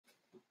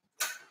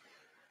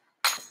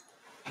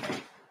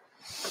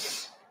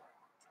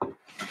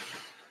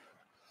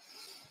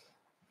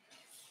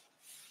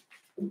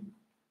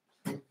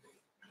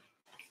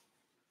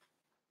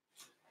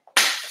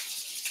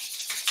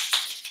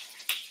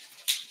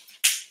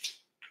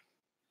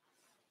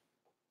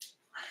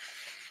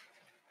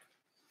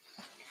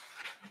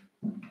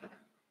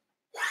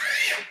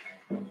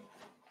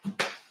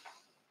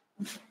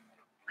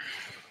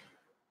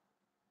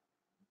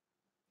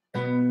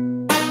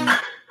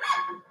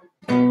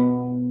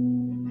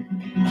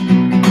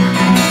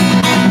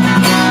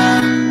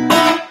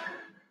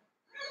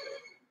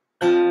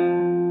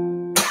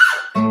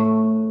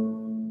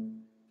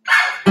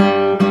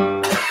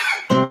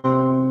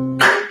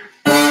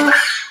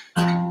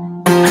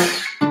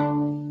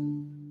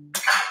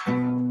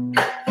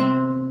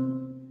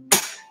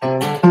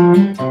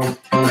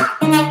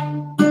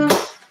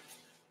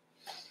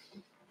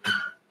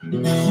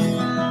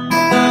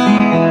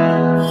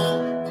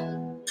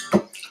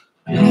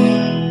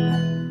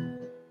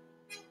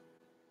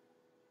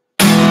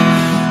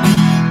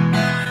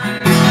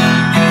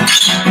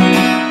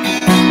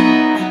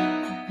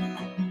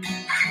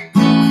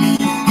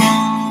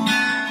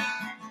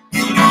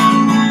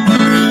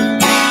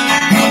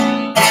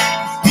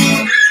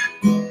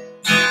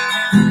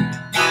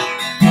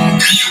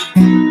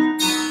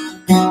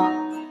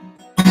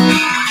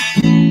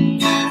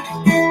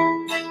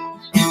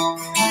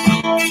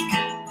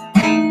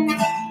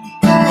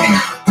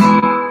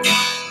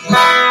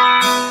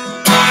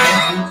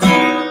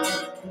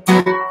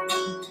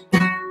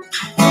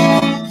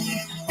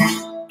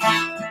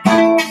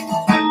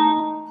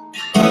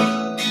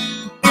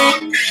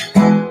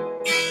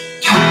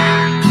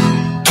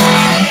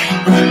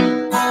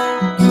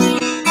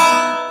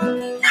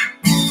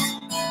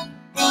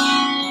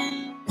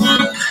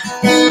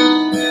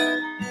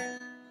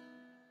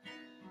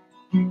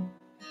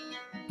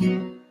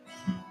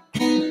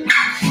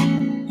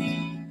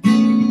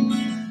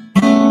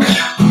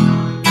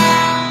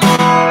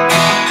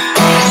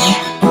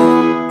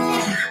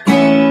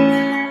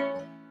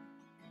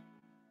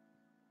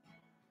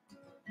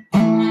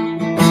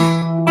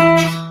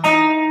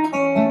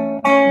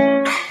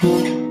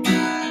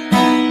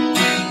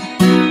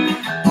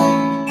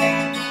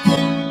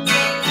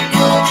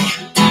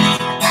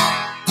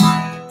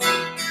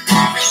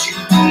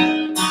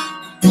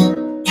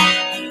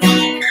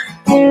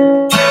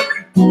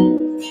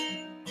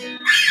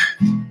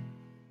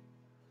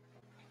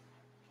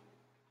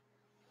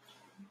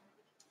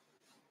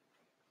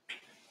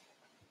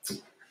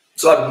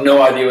So I have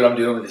no idea what I'm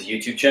doing with this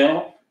YouTube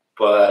channel,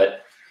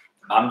 but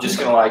I'm just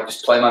gonna like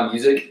just play my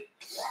music.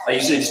 I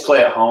usually just play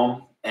at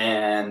home,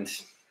 and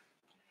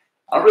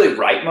I don't really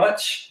write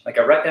much. Like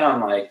I write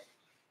down like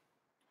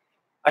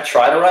I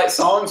try to write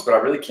songs, but I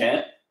really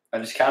can't. I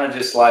just kind of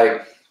just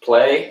like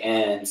play,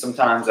 and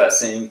sometimes I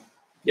sing,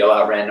 yell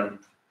out random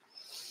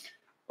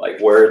like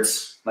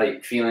words,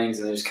 like feelings,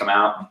 and they just come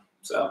out.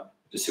 So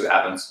just see what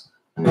happens.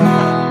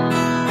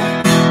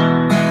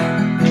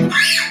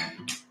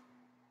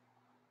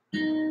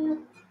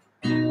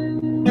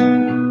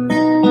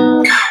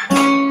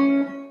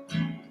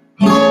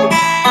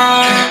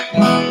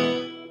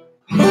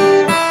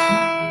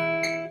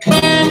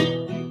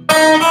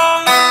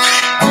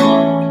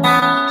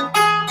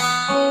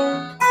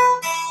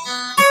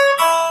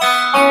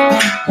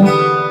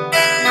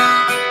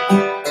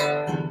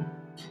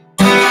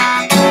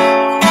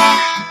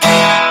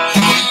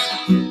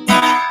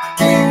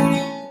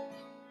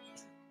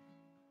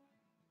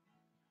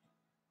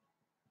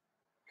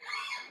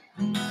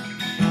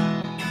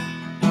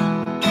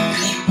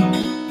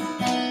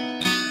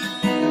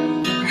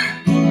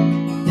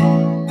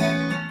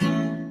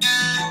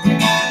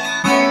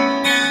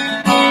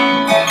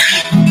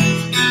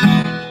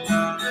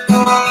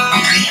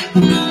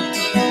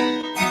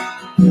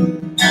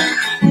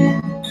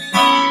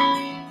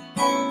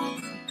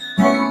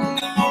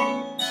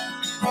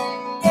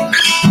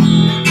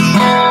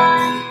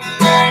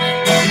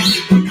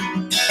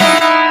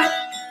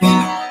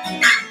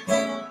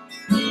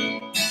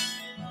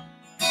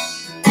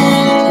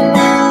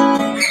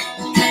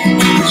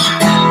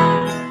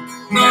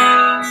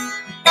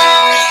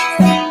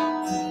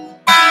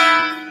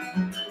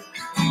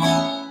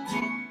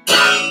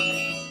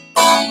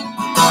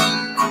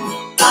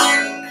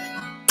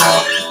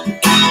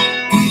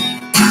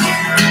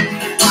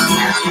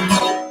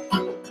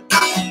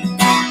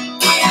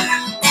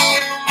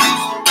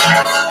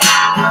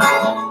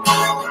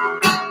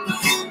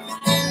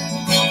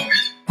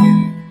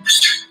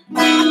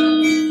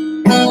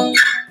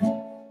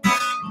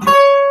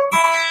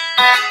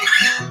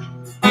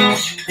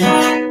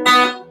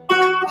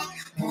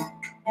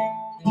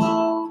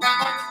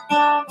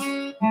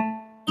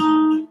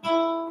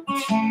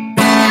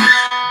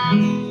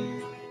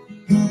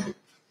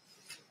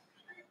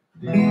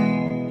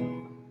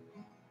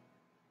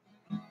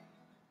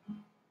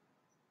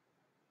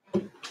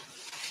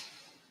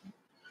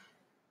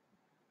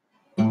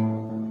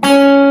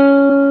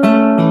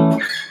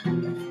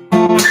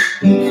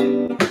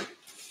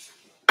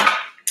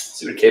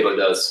 See what a cable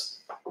does.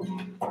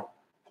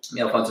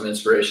 Maybe I'll find some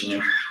inspiration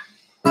here.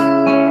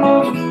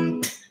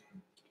 Kind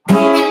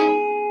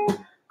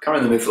of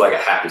in the mood for like a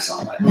happy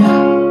song like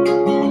that.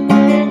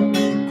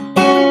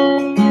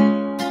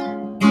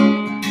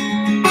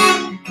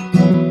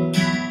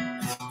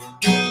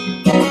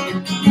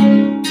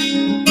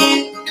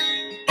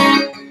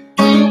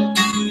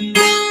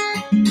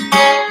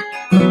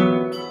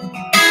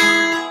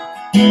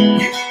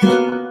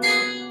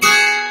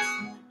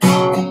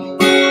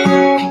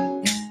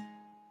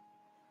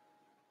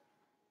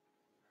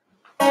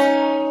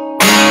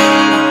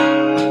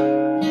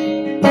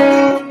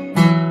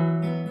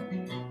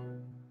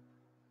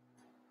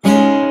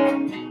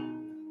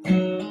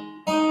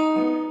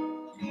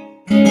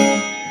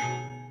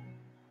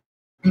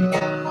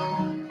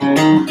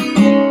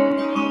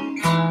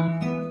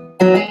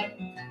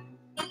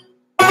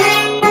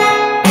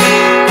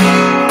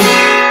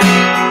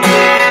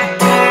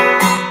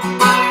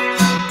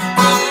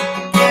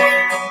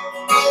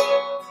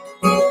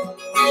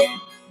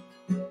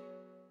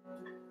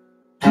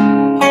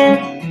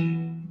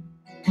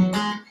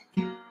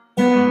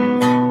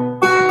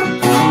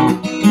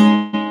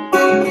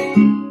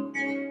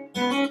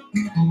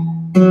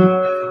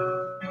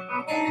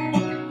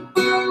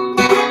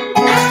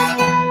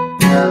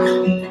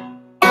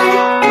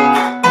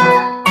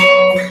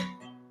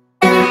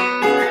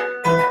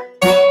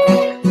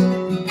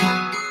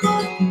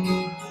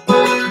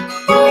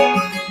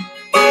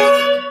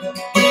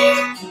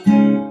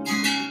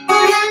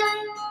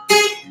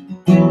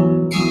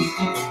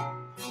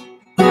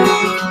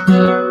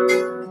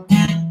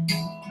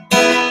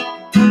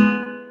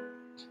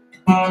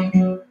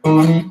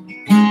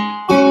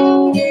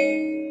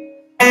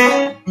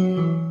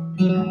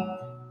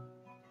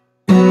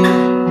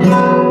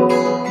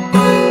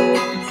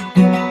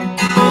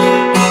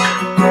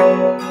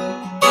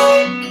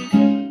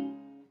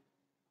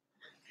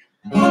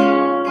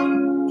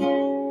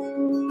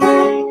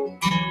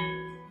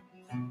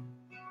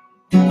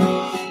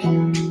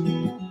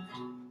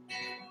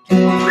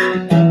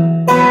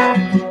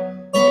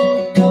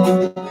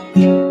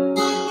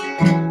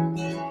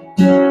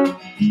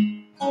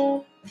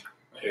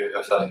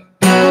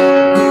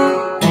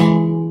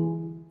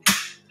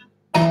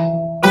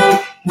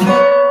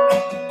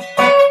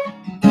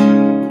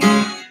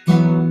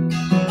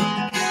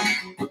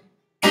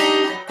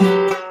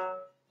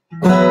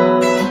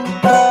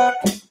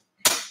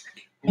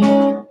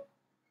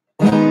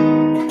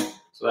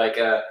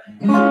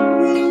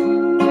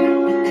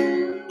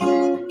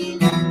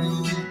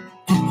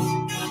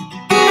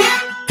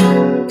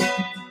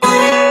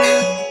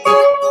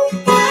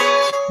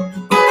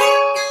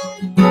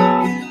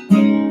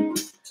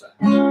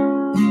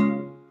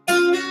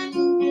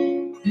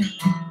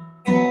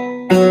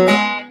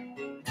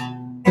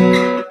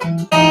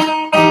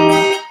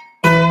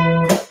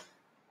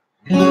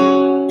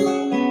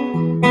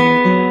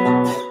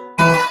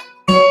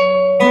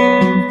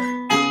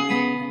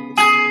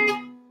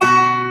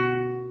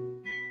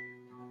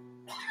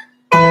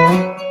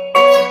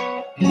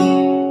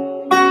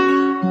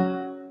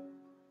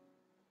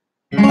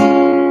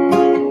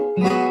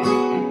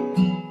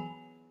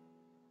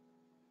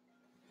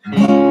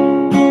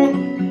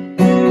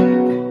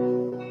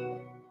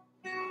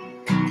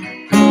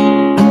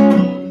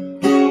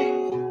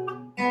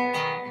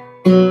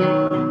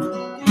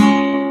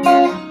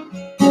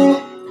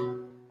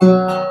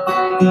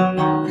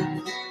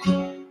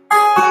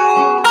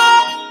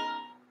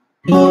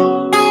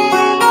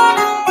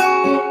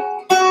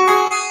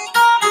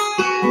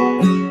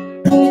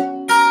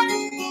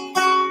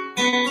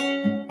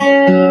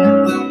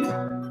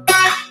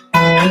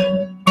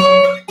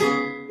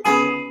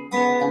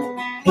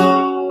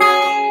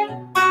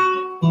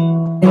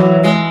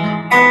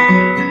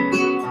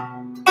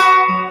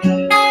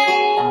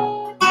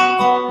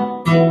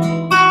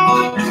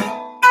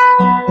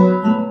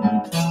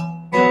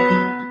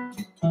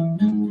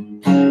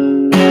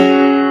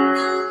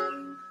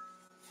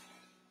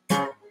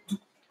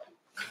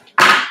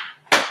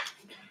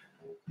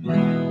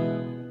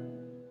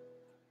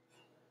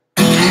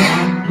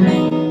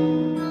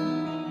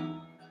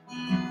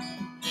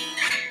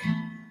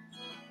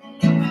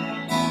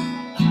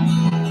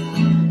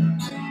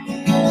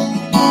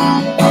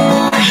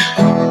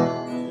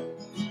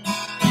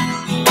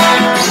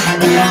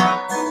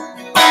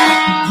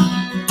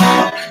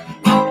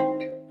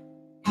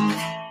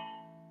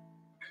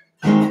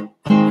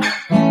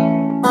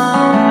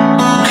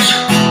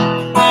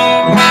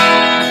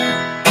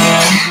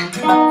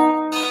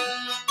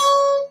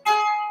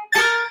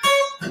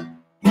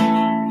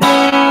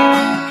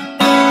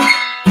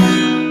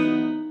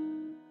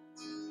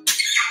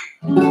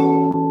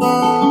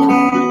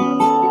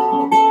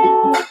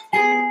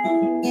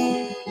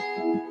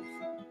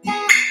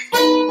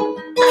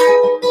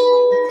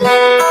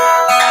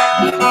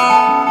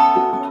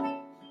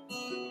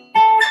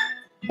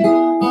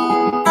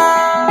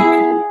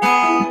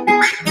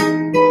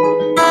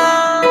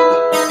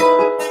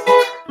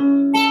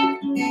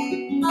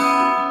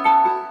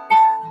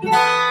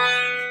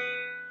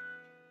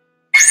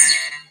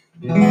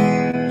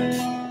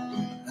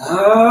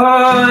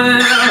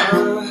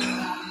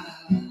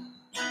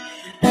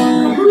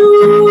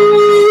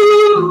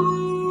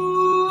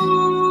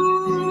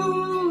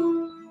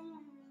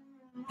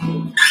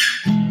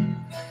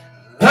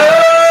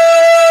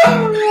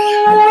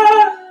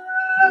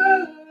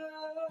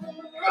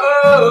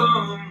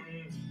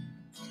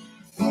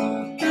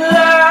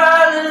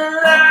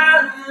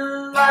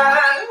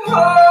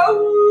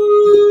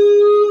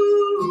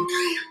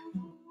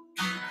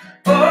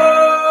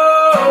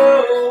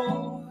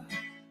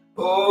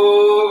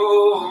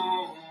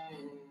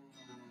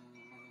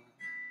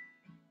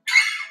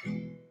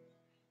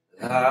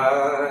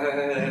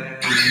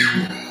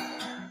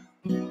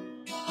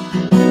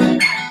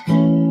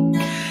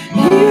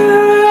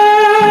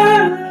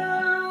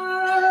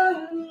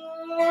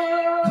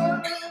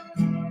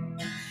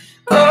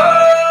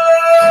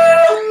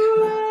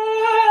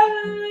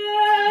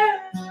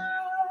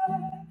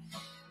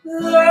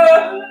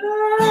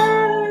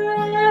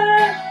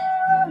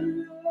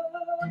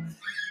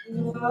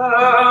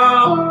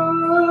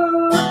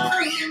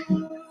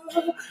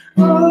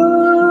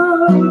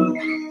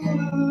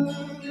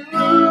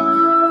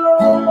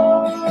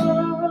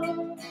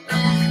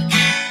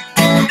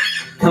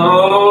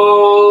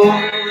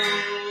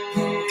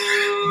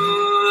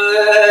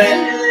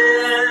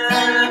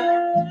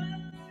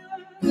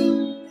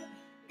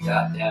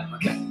 Goddamn,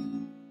 okay.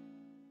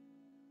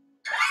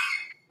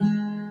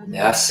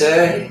 I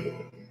say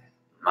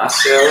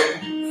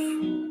myself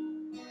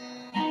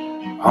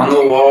on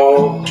the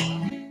wall.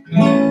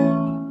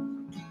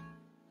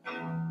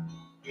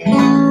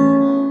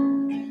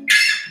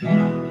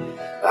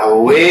 I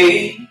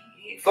wait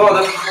for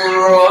the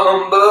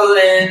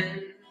crumbling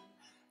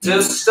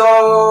to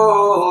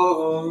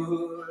start.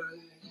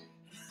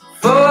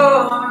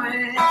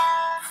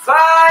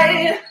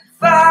 Fight.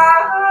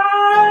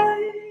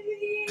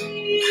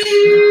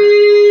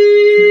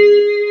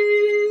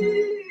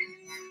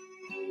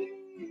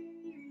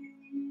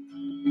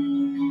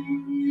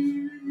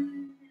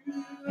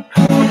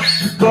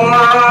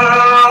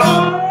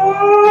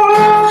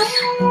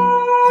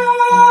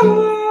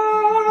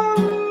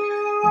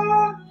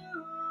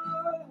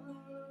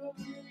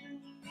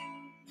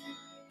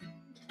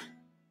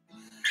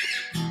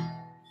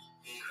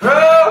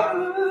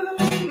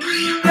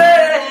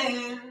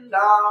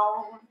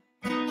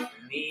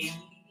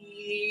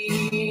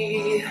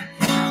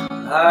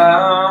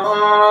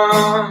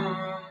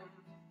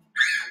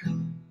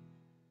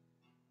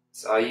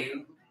 Saw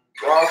you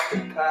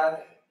walking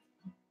past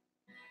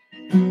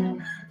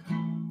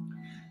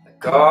the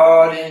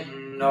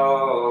garden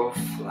of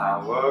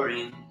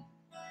flowering,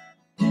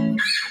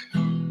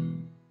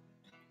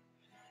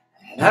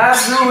 and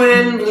as the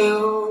wind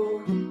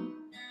blew,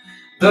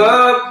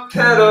 the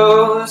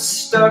petals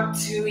stuck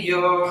to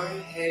your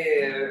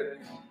hair.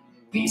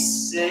 We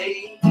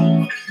say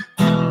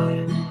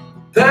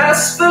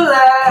best for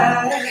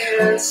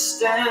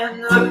last,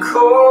 and the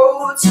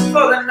coats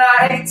for the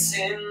nights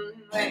in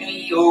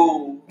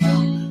radio.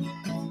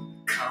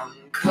 Come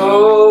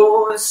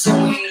close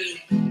and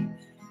we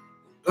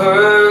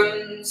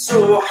burn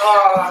so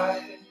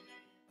hard,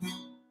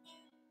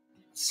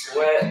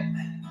 sweat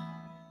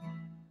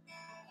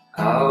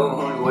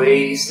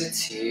outweighs the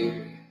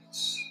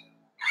tears.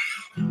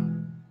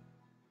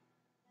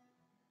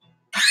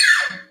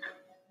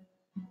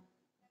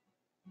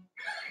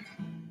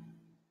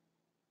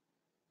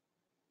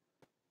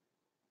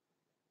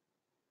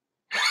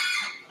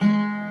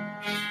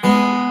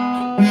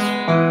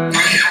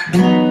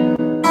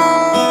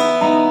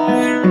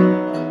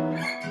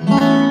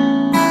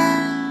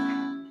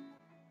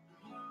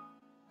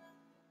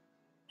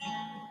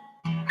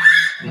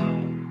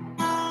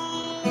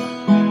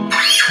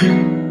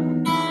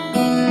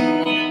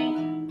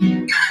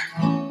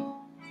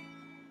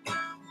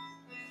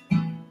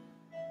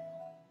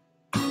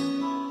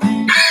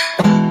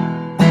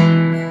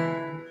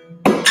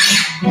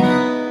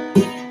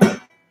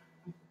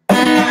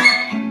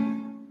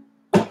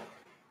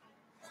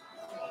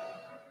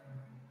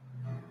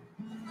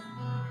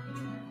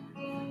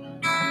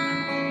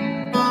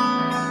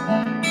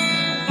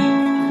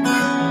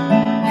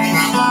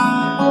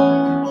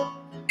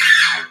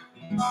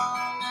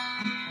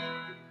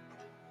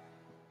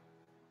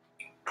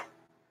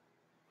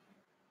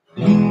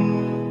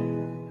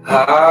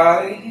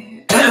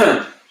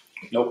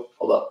 Nope,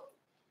 hold up.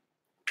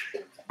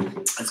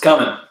 It's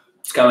coming.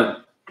 It's coming.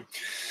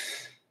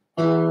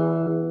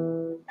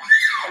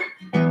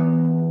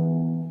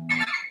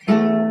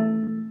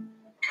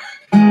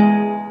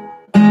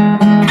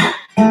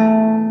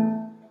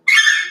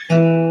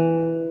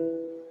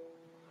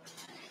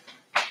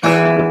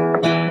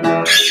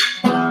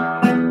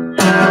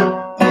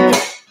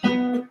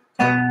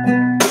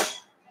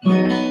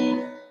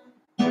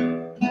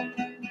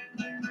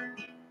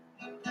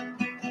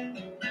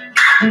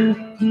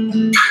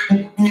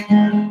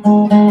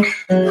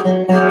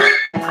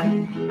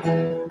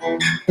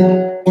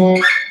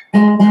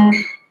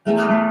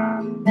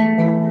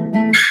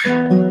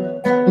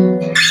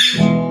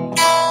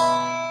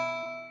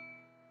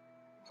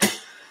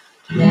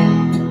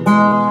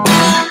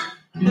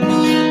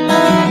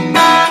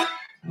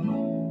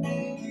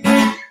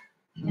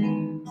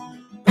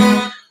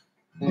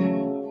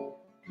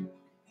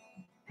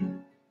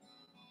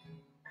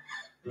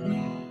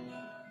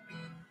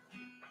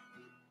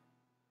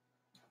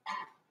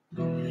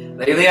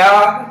 Lately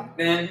I've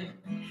been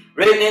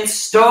written in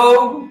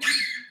stone.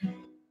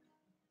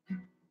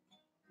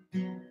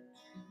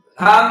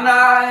 I'm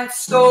not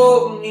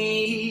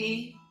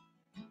stony.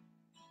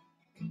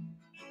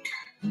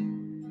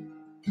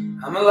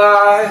 I'm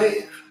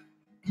alive.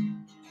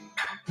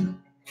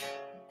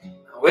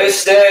 I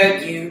wish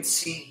that you'd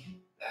see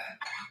that.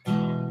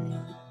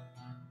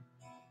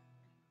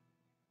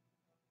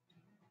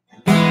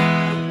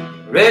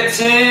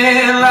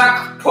 Written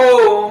like a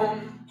poem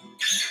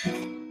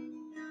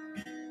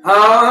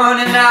on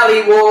an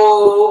alley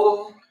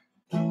wall.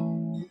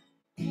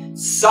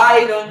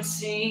 Sight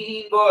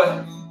unseen,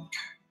 but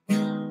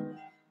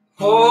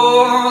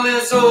all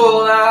is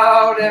all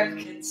out I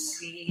can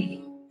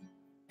see.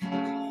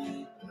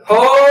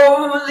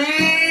 Only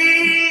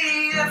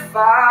if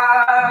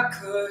I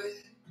could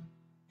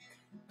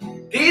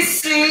be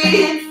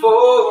seen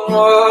for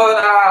what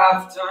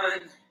I've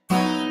done,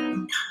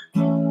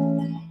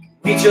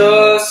 we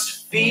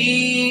just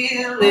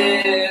feel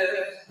it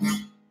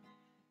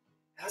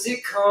as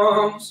it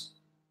comes.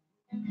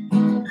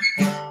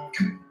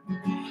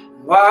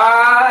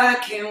 Why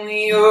can't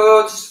we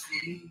all just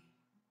feel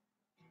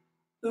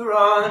the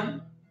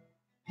run?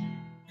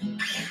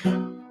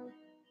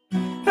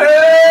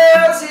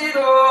 As it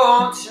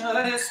all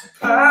just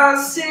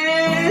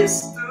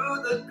passes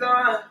through the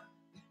gun.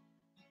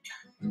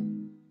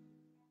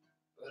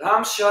 But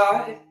I'm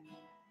shy,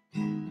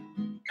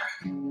 and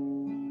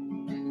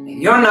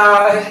you're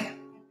not.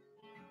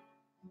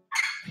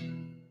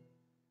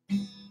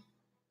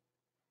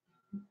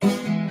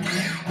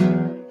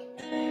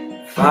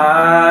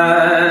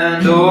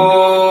 Find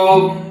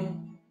only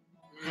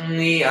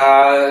I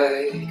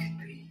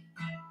could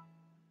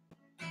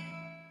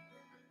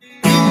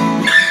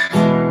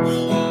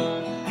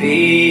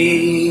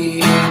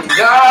be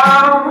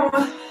down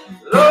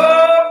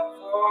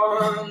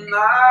low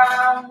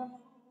now,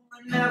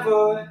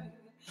 never,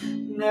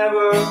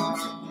 never,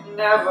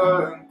 never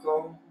go.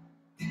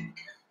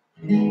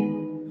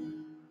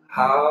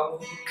 How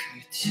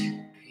could you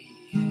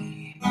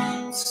be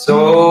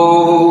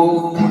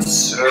so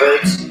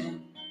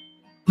certain?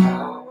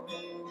 How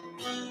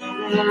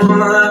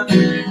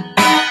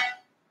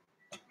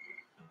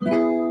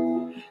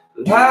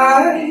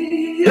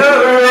lighter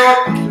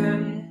up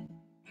than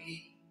me?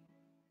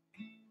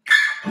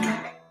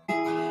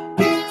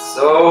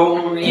 So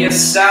your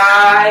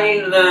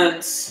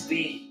silence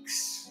speaks.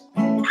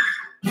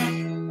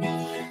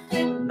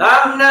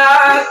 I'm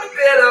not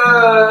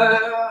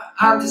bitter,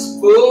 I'm just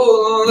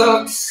full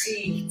of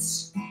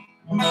seeds.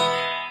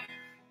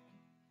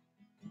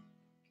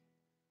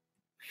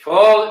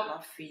 Fall at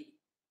my feet.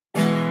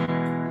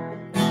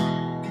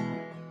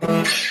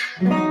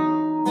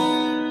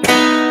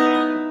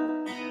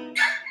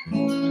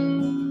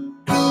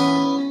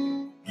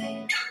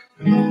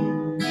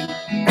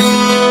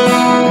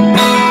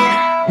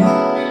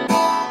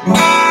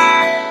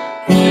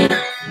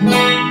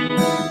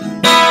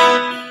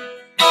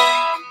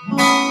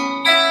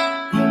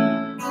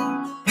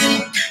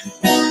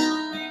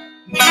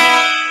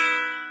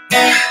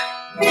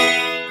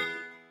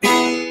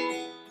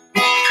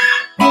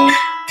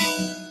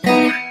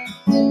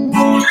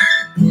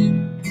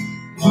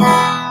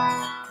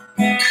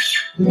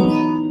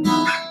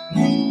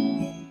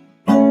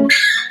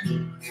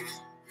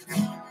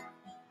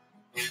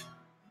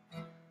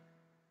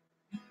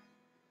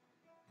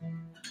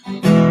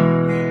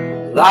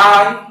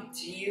 Lie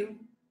to you.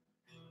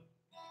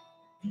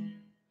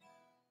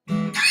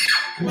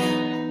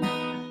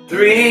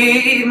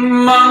 3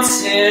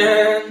 months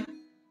in,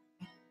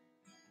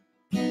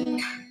 I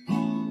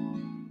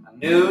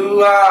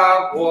knew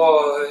I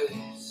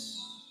was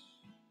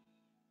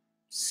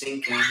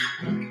sinking.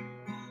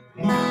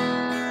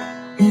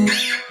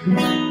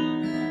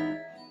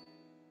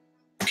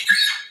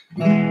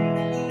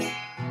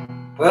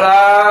 But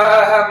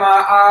I had my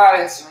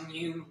eyes on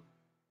you,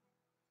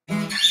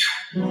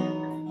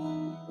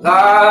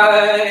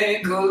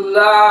 like a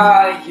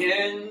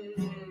lion.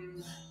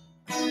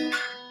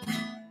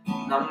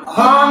 I'm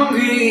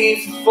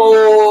hungry for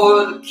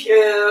the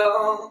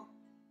kill.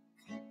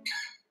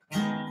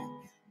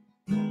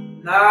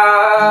 And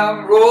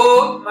I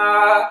wrote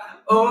my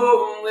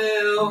own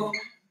will.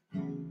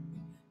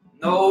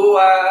 No,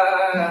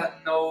 I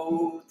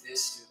know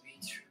this to be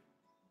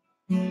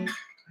true.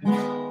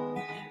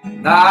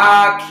 And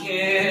I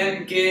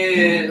can't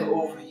get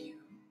over you.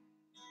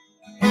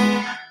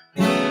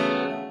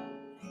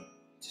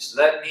 Just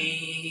let me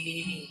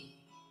be.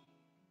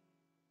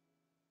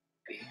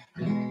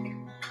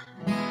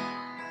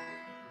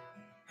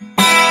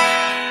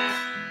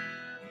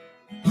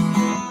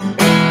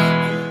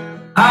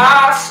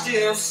 I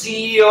still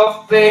see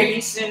your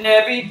face in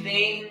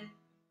everything.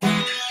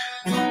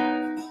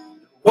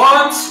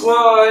 Once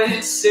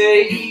was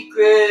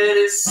sacred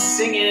as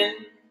singing,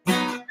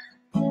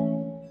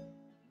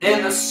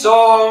 then the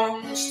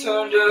songs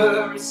turned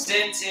to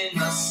resenting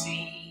the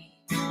scene.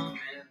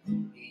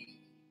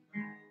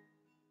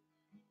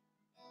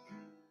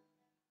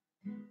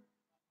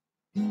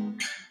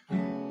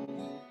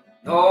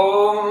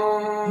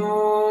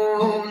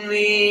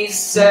 Only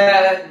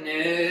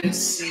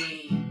sadness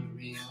seemed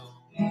real.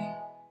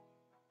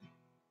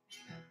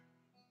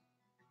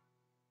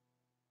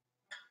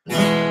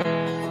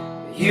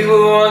 You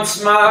were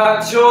once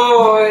my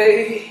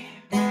joy,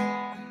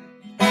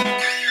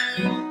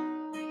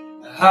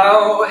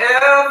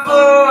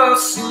 however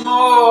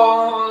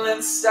small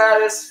and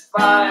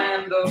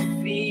satisfying the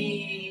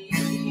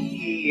feelings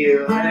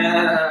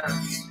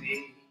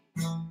be.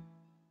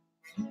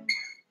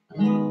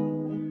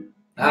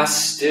 I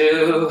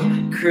still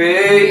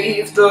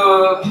crave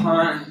the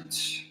hunt,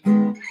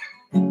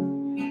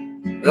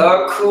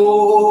 the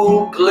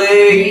cool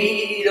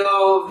blade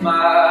of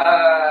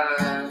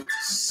my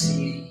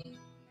deceit.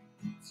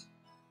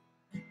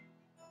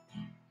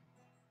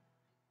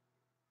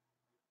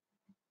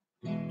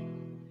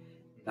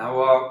 I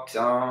walked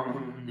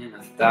on in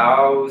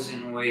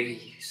 1,000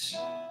 ways,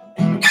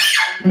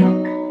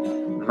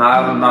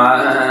 my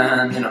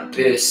mind an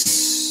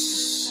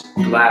abyss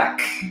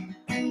black.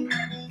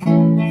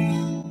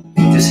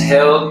 You just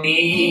held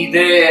me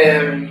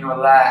there in your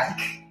lack.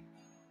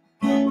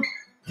 And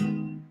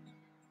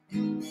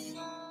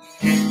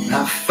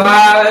I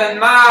fired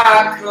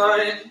my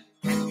gun,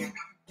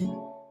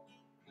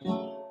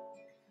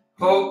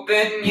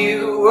 hoping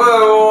you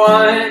were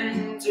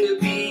one to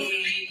be.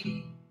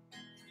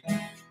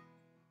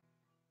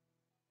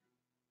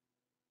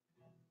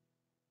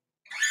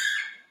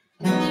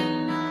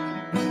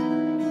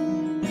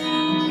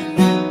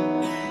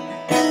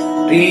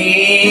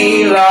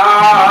 Be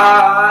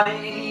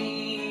lying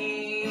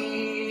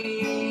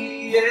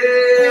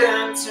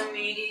to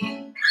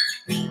me.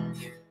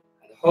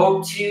 I'd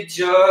hoped you'd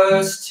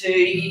just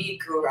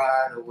take a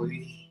ride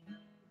away.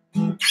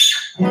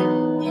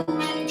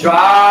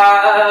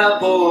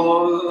 Drive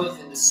off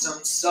into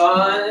some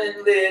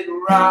sunlit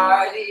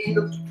rite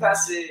of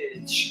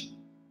passage.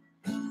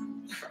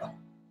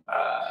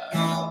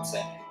 I'm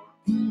saying.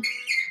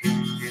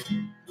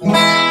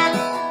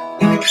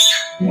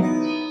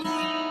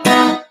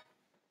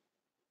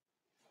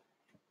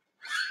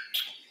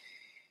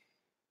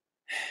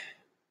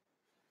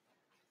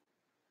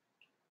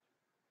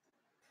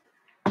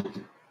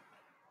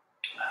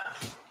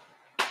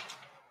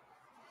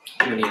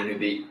 We need a new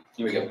beat.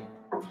 Here we go.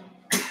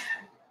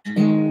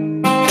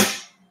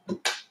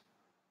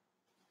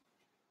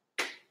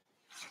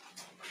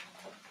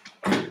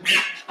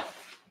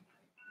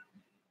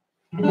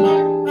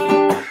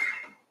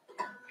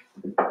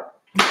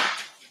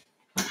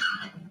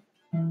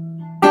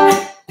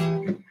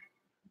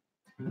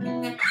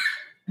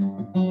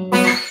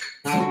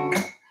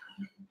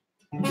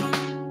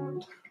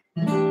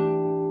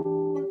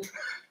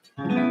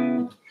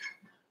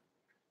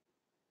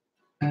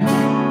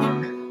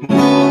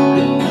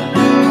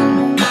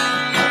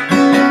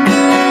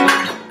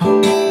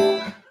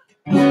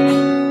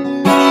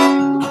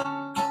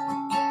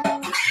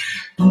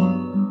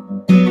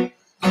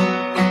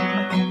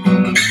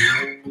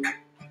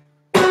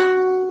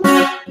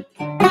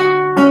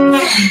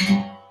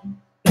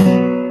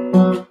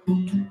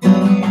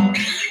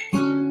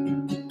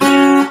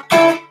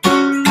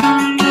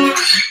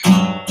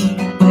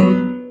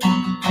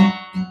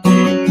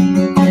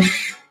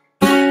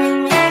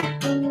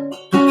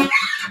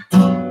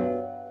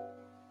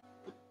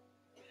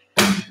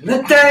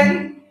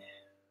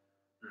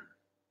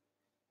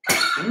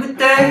 In the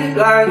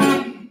daylight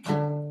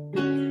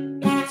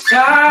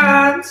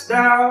shines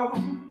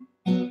down,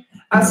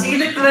 I see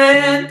the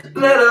glint, the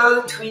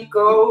glitter, the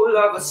twinkle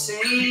of a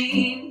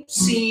same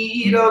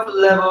seed of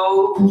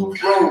level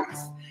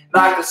growth,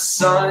 like a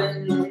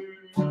sunlight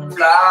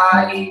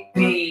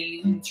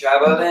beam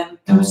traveling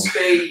through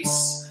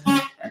space,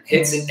 and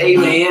hits an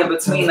alien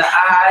between the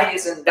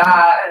eyes and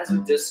dies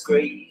with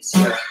disgrace.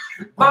 Yeah.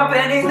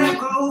 Bumping in the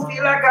groove,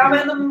 feel like I'm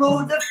in the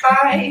mood to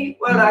fight.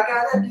 What I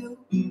gotta do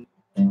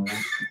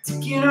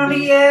Ticking on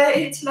the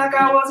edge like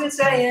I wasn't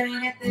saying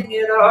anything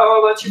at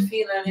all, but you're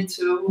feeling it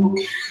too.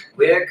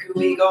 Where could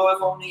we go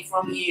if only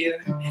from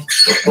here?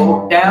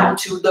 Go down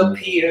to the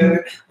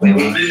pier, where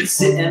we'll be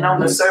sitting on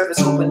the surface,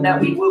 hoping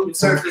that we will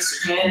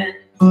resurface again.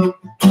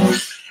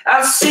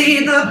 I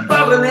see the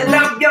bubbling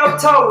of your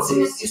toes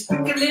as you're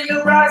sprinkling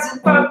the rising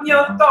from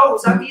your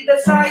toes. I be the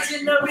size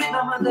in the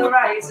rhythm of the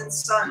rising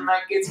sun,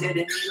 like it's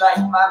hitting me like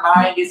my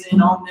mind isn't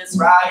on this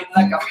ride,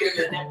 like I'm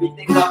filling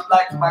everything up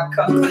like my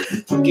cup,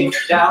 taking it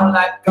down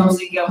like I'm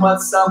singing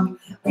what's up.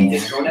 We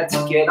just gonna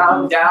take it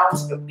on down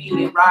to the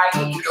feeling right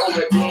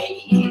over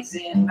days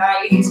and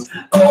nights.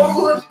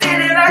 Oh, I'm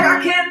feeling like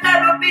I can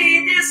never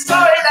be this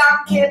solid.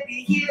 I can't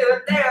be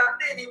here, there,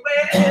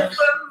 anywhere,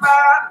 but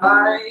my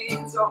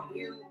mind's on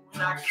you.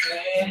 I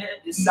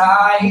can't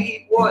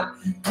decide what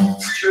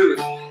is true.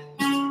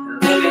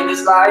 Living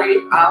this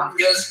life, I'm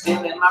just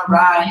feeling my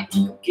right.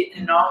 I'm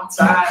getting on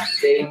time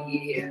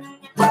today.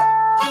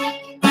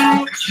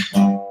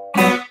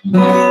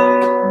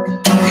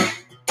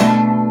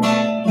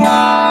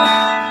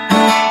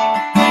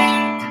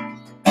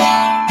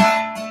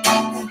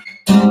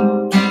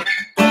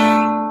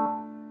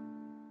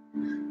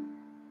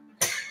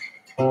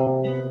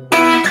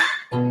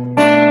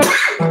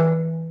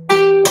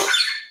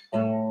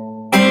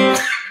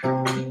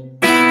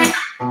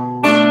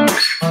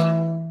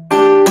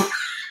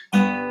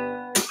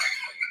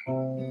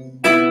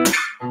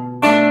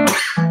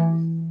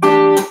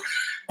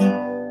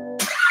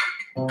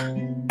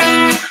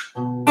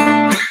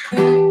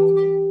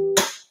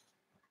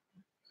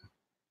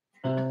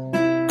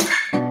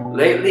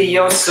 Lately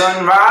your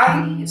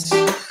sunrise,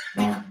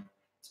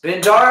 it's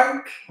been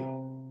dark,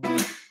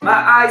 my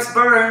eyes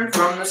burn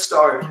from the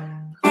start,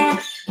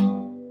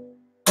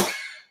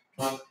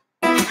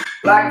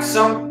 like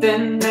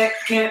something that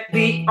can't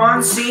be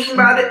unseen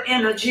by the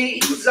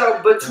energies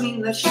of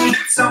between the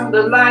sheets, on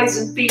the lies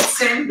and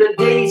beats and the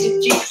days you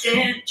cheat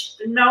and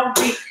no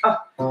beat.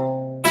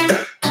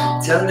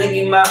 Telling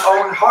you my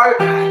own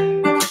heart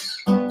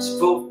is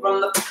full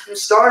from the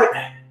start.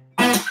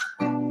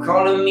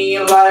 Calling me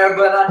a liar,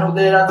 but I know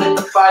that I lit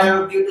the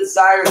fire of your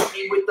desire. Hit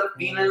me with the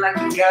feeling like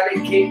you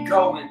gotta keep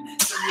going.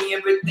 To me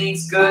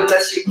everything's good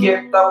unless you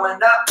get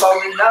blowing up,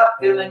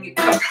 feeling your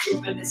cup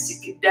tripping and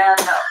sick it down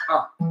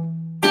now.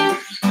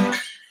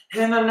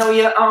 And I know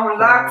you're on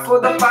lock for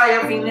the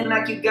fire, feeling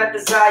like you got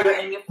desire,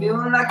 and you're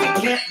feeling like you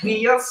can't be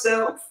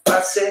yourself.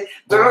 I said,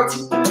 girl,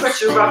 take the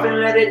pressure off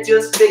and let it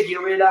just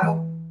figure it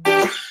out.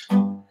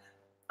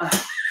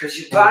 Cause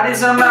your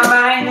body's on my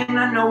mind and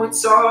I know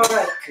it's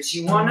alright. Cause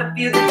you wanna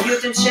feel the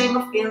guilt and shame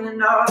of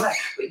feeling alright.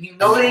 But you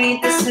know they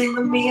ain't the same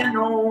with me. I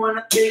don't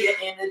wanna feel your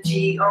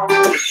energy on me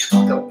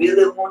like I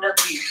really wanna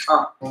be.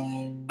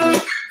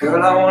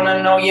 Girl, I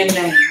wanna know your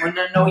name,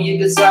 wanna know your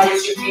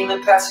desires, your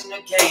feeling, passion,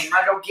 the game.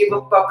 I don't give a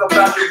fuck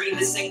about the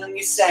realest thing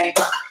you say.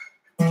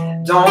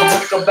 Don't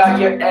talk about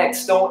your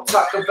ex, don't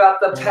talk about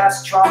the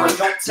past trauma.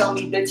 Don't tell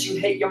me that you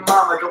hate your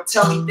mama. Don't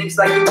tell me things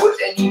like you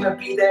wouldn't even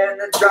be there in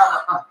the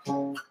drama.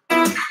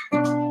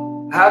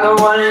 I don't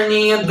want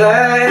any of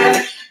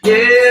that.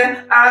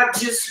 Yeah, I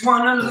just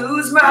wanna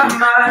lose my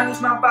mind,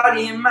 lose my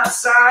body and my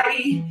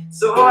sight.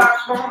 So I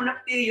wanna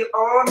feel you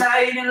all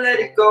night and let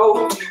it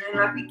go, feeling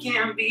like we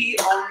can be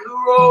on the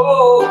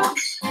road.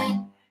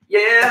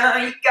 Yeah,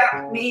 you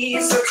got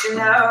me searching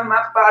out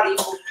my body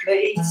for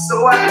place,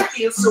 so I can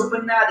feel so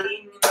banana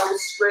in no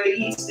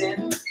space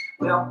and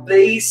well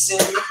placed in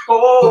the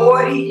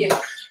boy. Yeah.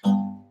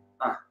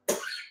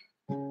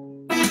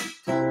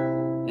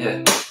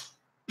 Yeah.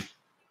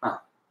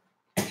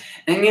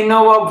 And you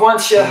know I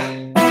want you,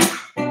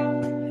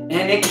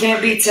 and it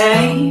can't be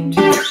tamed.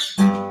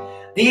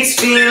 These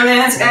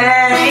feelings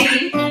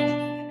ain't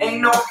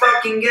no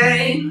fucking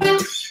game.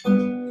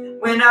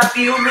 When I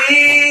feel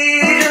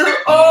real,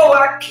 oh,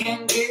 I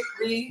can get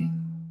real.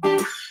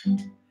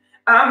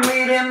 I'm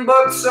reading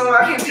books so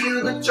I can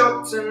feel the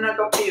jokes, and I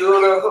can feel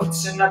the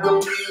hooks, and I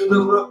can feel the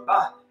rook.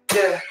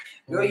 Yeah,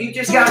 girl, you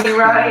just got me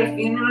right,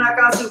 feeling like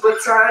I'm super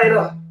tied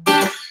up.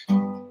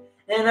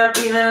 And I'm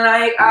feeling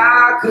like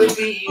I could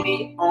be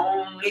the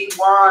only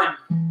one.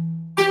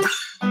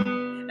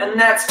 And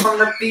that's from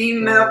the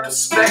female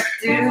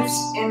perspectives.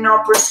 In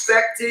our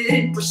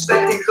perspective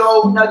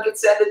gold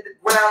nuggets out of the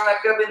ground,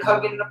 like I've been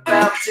hugging the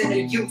fountain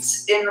of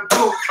youth in the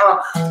booth.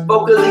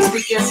 Vocally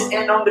speaking,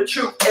 sitting on the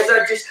truth as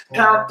I just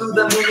pound through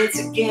the minutes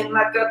again,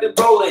 like I've been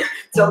rolling,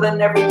 telling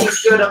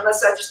everything's good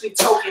unless I just be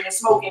toking and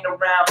smoking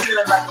around,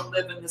 feeling like I'm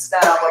living this now.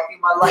 I feel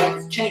my life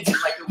is changing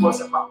like it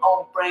wasn't my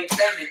own brain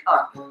framing.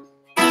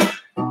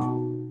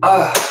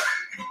 Yeah.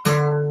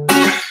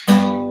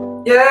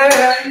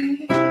 Yeah,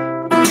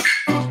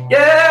 yeah,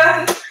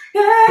 yeah,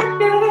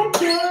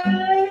 yeah.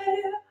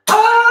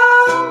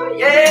 Oh,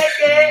 yeah,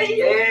 yeah,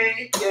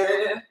 yeah,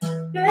 yeah.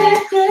 Yeah,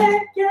 yeah,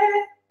 yeah,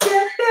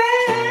 yeah,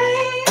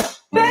 yeah.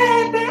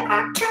 Baby, I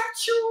got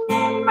you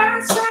on my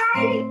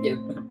side. Yeah.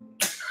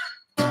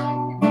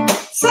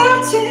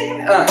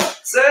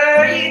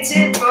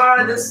 Searching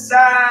for the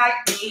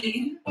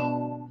sign.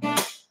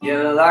 You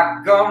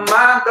lock on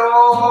my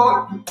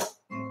door.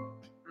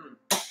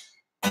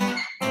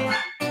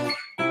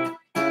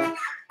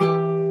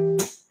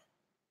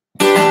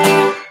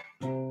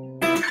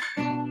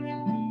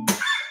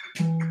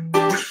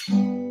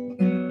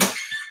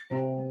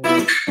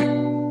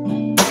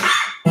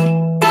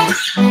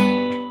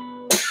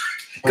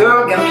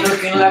 Girl, got me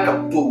looking like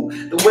a fool.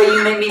 The way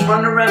you make me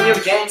run around your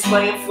games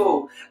playing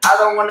fool. I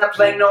don't wanna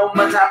play no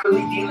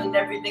Monopoly, dealing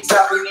everything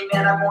stopping me,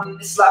 man. I'm on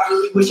this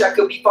sloppily, wish I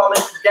could be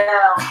falling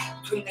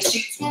down between the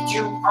sheets with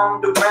you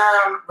on the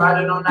ground,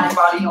 riding all night,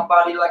 body on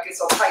body like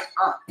it's all tight,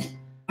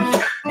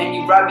 And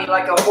you ride me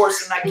like a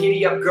horse and I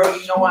giddy up, girl.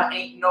 You know I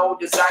ain't no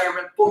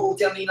desiring fool.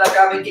 Tell me like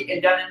I've been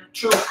getting down in the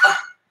truth,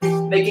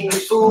 making you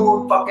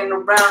food, fucking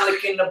around,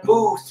 licking the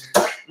booth.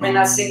 When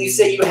I sing, you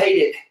say you hate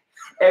it.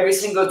 Every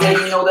single day,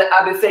 you know that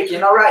I've been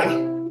faking, alright.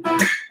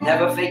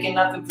 Never faking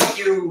nothing for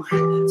you.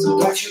 So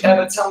don't you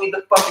ever tell me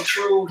the fucking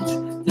truth.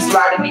 Just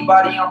lie to me,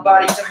 body on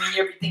body. Tell me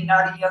everything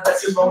naughty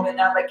unless you're rolling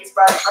out like it's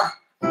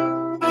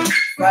Friday.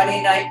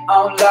 Friday night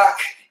on lock.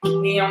 Keep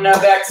me on the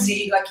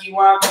backseat like you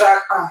want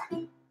back.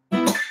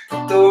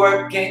 The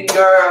working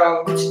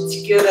girl, but you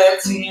take it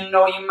out till you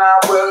know you're my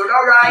world,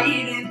 alright.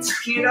 And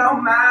take it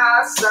on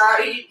my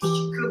side.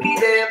 You could be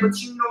there, but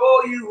you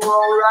know you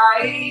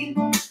alright.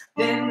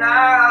 Then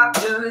I'll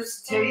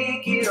just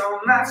take it on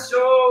my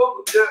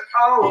shoulder.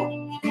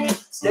 Oh,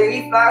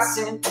 stay fast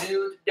till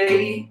the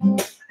day.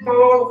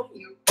 Oh,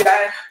 you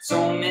got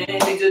so many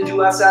things to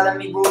do outside of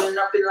me. Rolling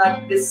up it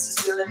like this is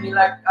feeling me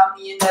like I'm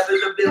the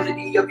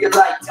inevitability of your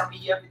life. Tell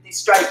me everything's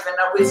strife, and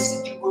I wish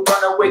that you would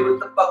run away with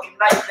the fucking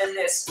knife in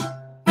this.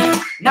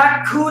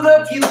 Not cool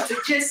of you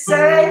to just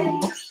say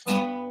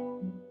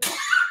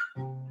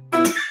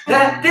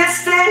that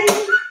this thing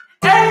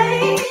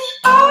ain't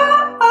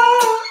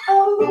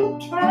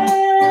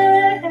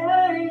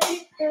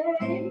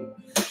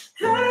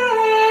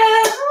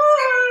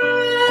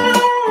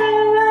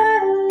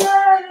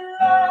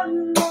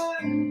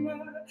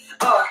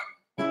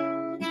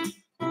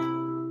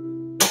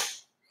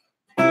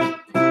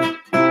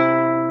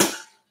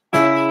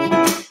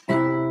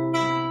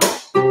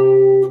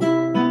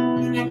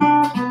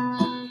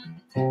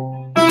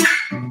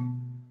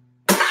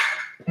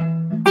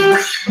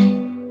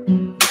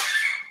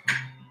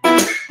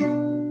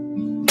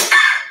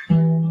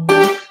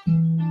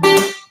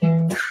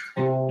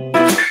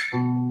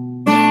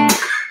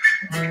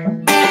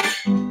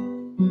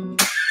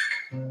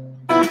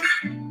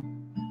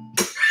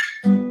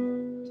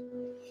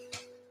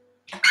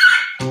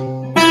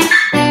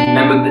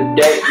Remember the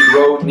day you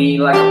rode me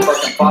like a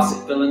fucking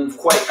faucet filling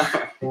quite.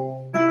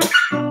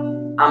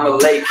 I'm a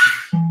lake,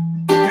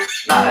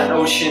 not an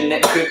ocean.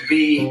 It could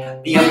be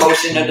the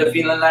emotion of the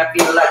feeling. I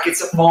feel like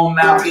it's a foam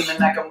out, feeling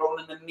like I'm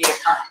rolling the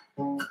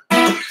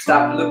mirror.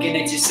 Stop looking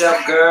at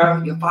yourself,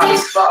 girl. Your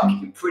body's fuck,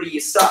 you're pretty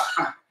as suck.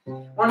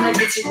 Wanna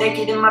get you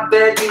naked in my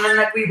bed, feeling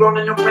like we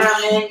rolling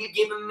around, man. You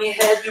giving me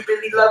head, you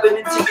really love it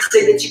until you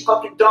say that you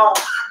fucking don't.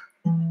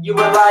 You're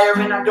a liar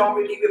and I don't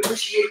really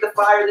appreciate the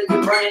fire that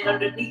you're burning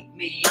underneath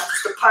me. I'm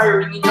just a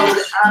pirate and you know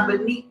that I'm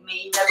beneath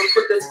me. Never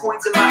put those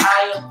coins in my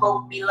eye and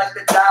fold me like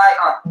the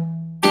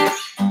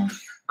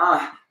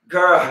die.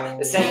 Girl,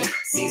 this ain't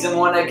season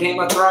 1 of Game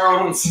of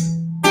Thrones.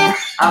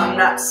 I'm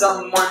not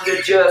someone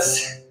to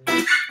just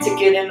take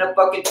it in the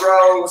fucking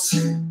throes.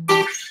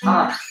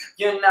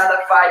 You're not a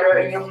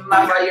fighter, you're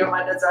my fire,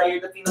 my desire.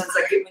 The feelings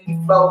I get when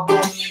you flow through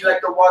me like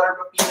the water,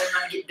 but feeling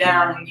when you get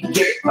down and you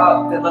get it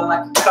up, feeling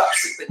like a cup,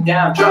 sip it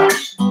down, drop.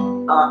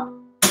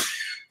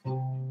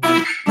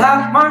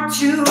 I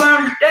want you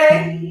one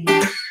day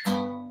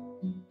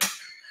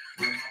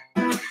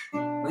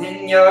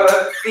when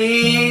you're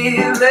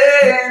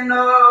feeling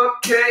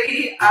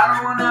okay. I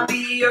don't wanna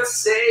be your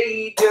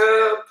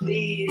savior,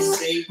 please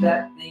save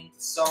that thing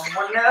to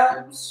someone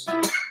else.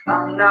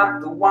 I'm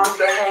not the one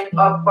to hang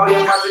up all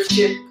your mother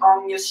shit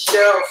on your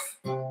shelf.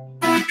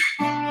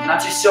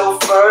 Not your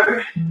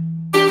chauffeur.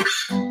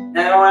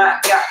 Now I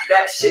got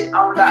that shit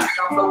on lock.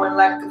 I'm flowing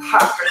like a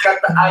hawk. I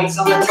got the eyes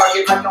on the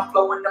target like I'm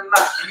flowing the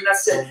mouth. And I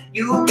said,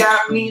 you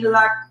got me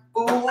like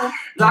ooh,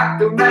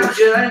 locked around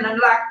you and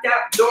unlocked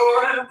that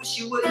door. Wish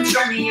you wouldn't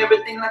show me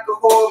everything like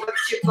a whore, but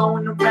you're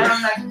flowing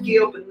around like a key.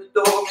 Open the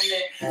door and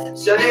then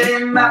shut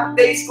it in my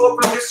face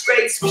for from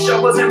disgrace. Wish I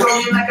wasn't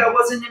rolling like I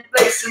wasn't in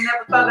place. I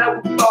never thought I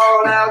would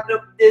fall out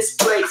of this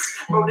place.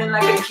 Rolling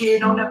like a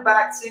kid on a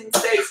boxing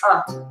stage.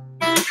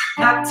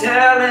 Not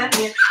telling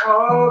it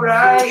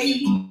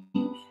alright.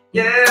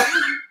 Yeah,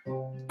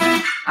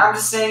 I'm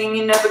just saying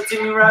you never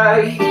did me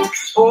right.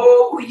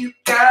 Oh, you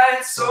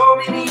got so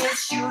many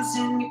issues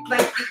in your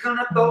plate. You're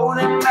gonna throw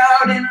them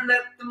out and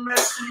let them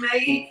rest in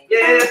me.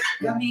 Yeah,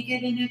 got me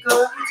getting it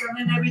good,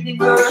 turning everything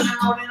good, and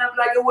rolling up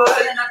like a wood,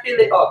 and I feel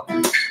it up.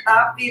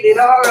 I feel it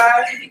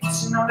alright.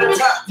 Pushing on the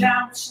top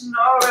down, pushing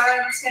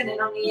alright. I'm standing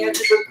on the edge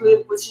of the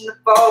cliff, wishing to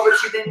fall, but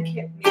you didn't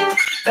keep me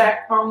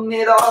back from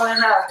it all.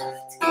 And I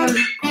take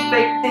a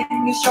fake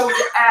thing, you show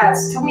your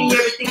ass. Tell me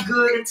everything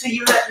good until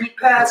you let me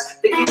pass.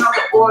 Thinking all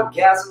the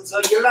orgasms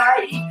of your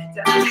life.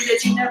 Tell me that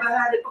you never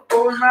had it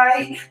before,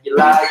 right? You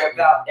lied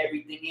about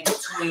everything in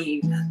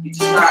between. You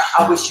just not,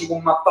 I wish you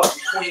were my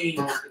fucking queen,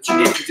 but you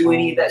didn't do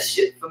any of that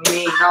shit for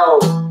me, no.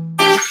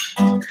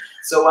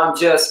 So I'm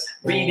just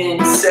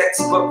reading sex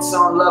books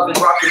on love and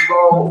rock and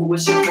roll,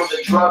 wishing for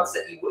the drugs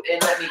that you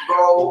wouldn't let me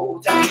roll.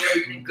 Tell me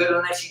everything good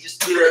unless you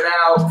just feel it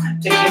out.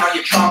 Taking all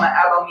your trauma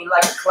out on me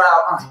like a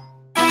cloud.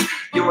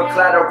 You're a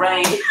cloud of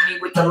rain, hitting me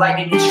with the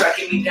lightning and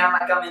striking me down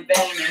like I'm in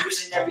vain, and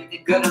wishing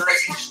everything good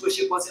unless you just wish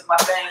it wasn't my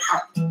fame.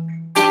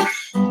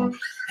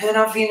 And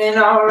I'm feeling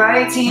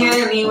alright,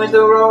 hearing me with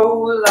the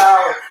roll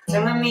out,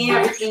 telling me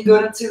everything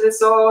good until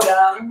it's all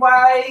down.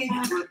 Why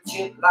would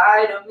you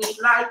lie to me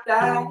like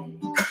that?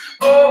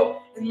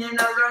 Oh, and then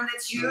I learned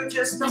that you're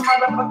just a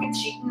motherfucking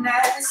cheating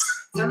ass,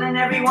 telling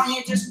everyone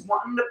you just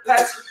wanting to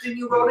pass, but then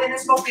you roll in and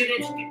smoke it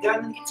and you get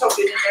done and you talk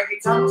it, and every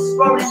time it's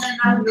rolling and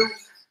I knew,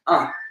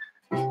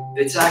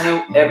 bitch, I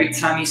knew every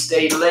time you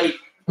stayed late,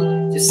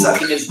 just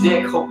sucking his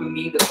dick, hoping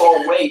me to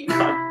fall away,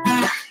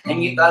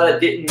 and you thought I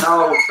didn't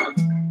know.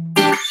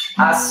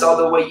 I saw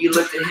the way you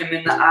looked at him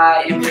in the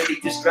eye and really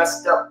just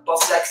dressed up all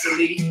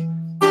sexily.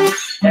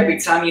 Every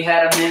time you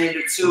had a minute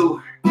or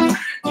two,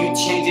 you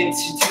change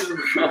into two.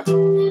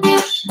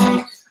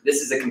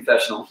 This is a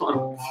confessional.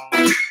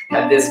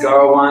 Had this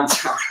girl once.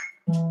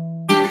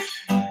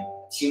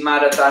 She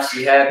might have thought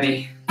she had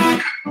me,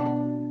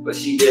 but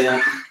she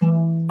didn't.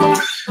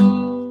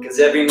 Cause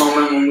every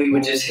moment when we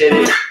would just hit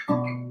it,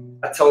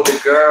 I told the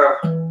girl,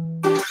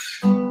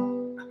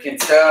 I can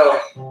tell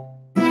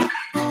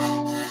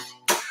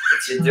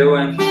what you're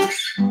doing.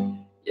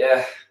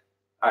 Yeah.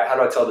 Alright, how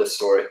do I tell this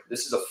story?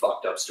 This is a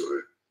fucked up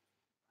story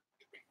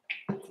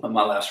of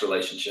my last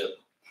relationship.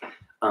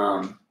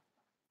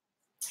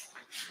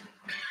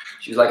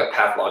 She was like a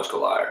pathological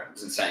liar. It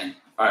was insane.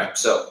 Alright,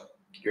 so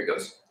here it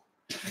goes.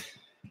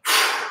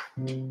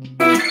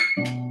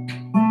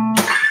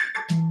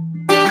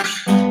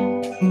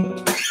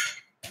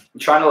 I'm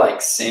trying to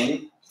like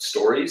sing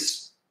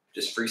stories,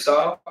 just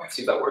freestyle,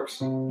 see if that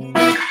works.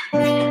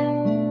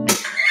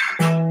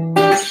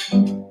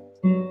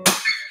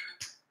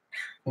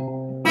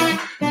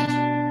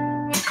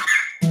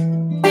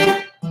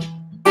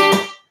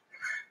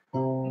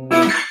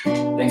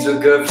 Things were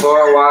good for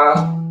a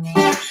while.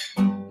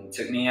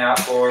 Took me out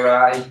for a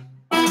ride.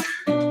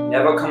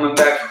 Never coming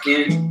back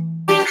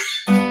again.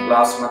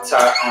 Lost my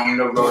tire on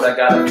the road, I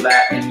got a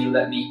flat, and you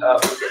let me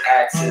up with the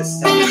access.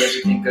 Tell me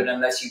everything good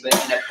unless you've been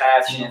in a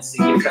passion.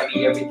 So you tell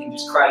me everything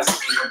just Christ,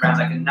 sitting around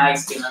like a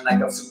nice feeling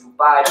like I'm super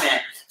vibe,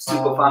 man.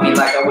 Stupefy me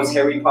like I was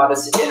Harry Potter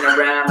sitting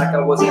around, like I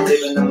wasn't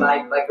living the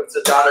life, like I was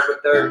a daughter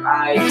with third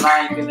eye.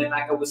 Lying, feeling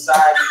like I was sad,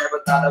 I never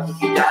thought I would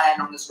be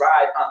dying on this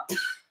ride,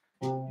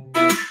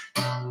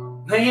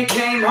 When you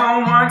came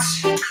home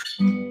once,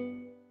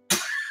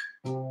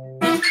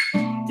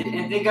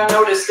 didn't think I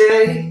noticed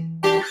it,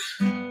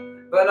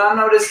 but I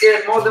noticed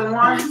it more than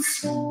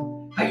once.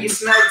 How you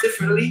smelled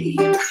differently,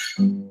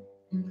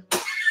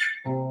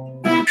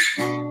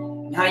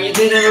 and how you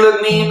didn't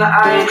look me in the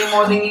eye any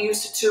more than you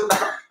used to.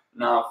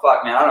 No,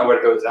 fuck, man, I don't know where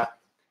to go with that.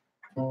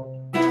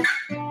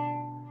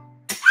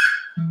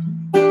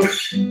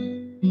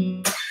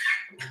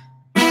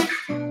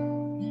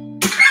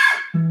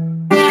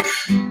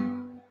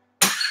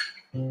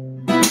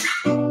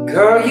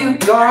 Girl, you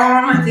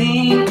don't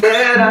think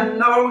that I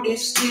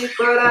noticed it,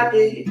 but I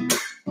did.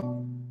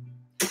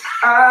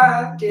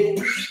 I did.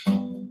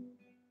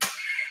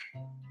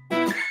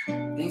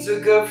 Things were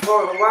good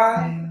for a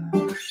while.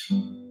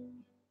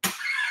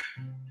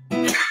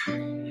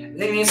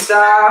 Then you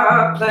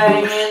start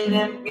playing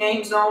them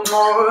games no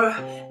more.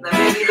 Let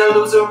me be the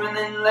loser and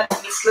then let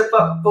me slip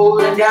up,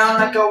 pulling down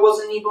like I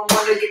wasn't even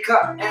one to get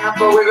caught. And I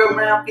throw it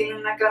around,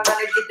 feeling like I'm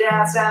gonna get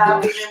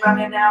downtown, feeling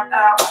running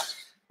out.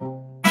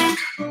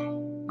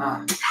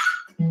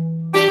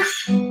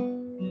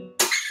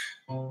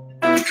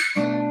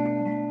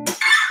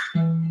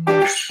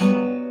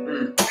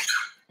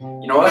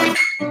 You know what?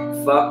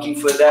 Fuck you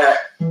for that.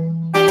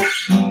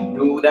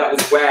 Knew that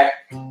was whack.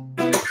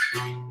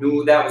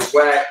 Knew that was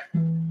whack.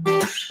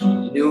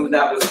 Knew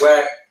that was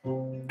whack.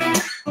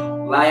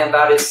 Lying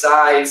about his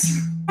size,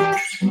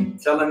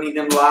 telling me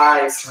them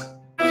lies,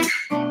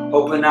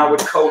 hoping I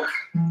would cope,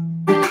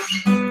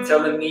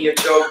 telling me a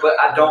joke, but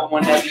I don't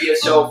want to be a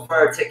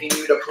chauffeur, taking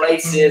you to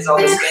places, all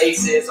the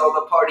spaces, all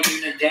the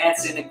partying and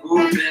dancing and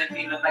grooving,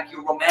 feeling like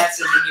you're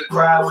romancing and you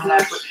cry when I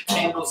put the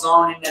candles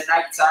on in the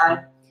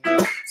nighttime.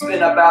 It's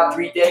been about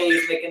 3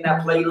 days making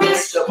that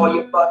playlist of all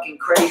your fucking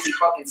crazy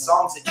fucking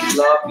songs that you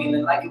love,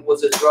 feeling like it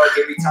was a drug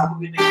every time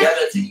we were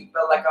together, till you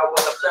felt like I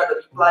was a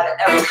feather. We fly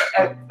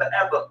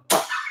forever.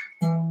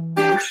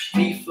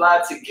 We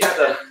fly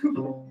together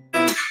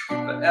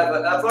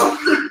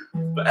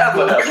forever.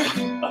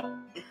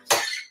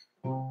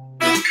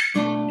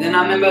 Then I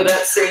remember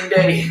that same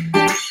day,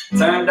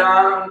 turned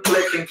on,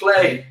 click and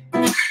play,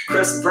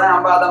 Chris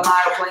Brown by the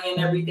mile playing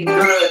everything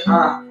good,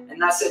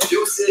 and I said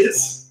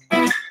deuces.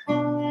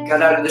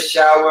 Got out of the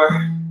shower,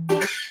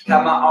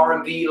 got my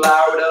R&B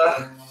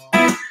louder,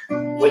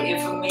 waiting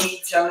for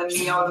me, telling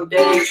me all the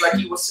days like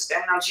you was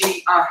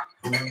energy,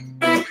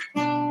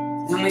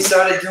 Then we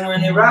started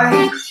doing it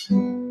right.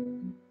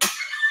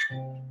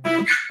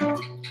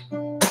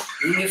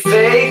 And you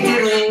faked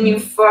it when you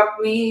fucked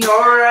me,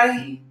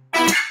 alright.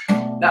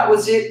 That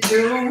was it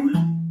too.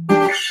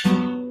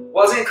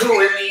 Wasn't cool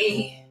with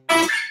me.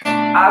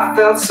 I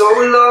felt so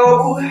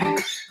low,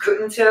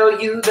 Couldn't tell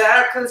you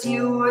that, cause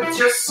you were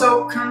just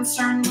so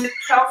concerned with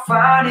how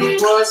fine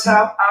it was,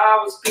 how I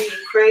was being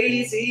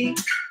crazy.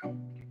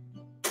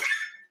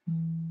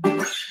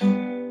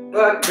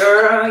 But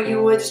girl,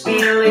 you were just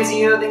being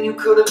lazier than you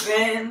could have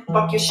been.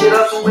 Fuck your shit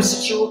up and wish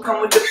that you would come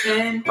with the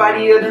pin.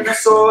 Fightier than a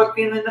sword,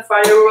 feeling the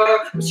fire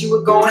up. Wish you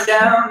were going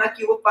down like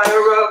you would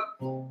fire up.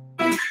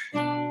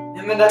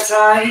 Remember that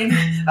time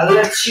I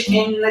let you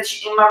in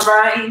my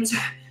rhymes.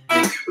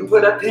 We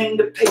put a pen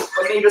to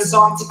paper, made a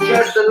song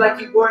together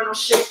like you were no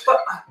shaper.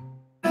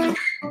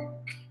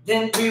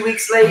 Then 3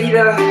 weeks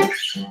later,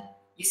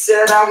 you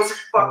said I was a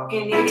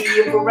fucking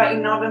idiot for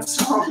writing all them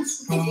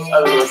songs. I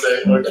was gonna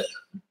say, okay.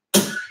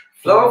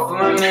 Flow for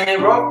a minute,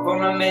 roll for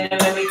a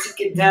minute, let me take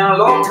it down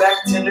low,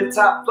 back to the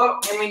top floor,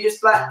 and we just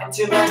fly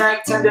until the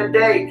night turn to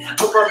day.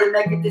 Hope all the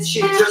negative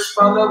shit just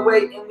fall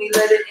away, and we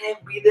let it in,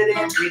 breathe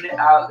it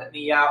out, let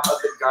me out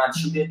of the gun,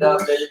 shoot it up,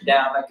 let it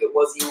down like it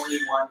was the only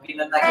one,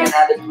 feeling like an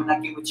addict when I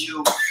get with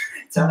you,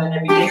 telling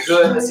everything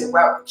good, let's get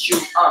out with you,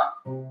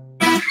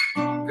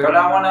 Girl,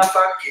 I wanna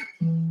fuck you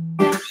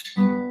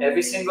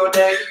every single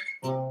day,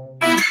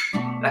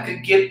 like a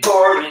gift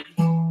pouring.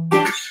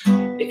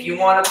 If you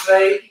wanna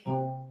play,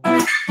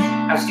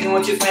 ask you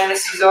what your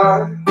fantasies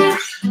are.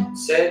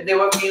 Said they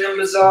were feeling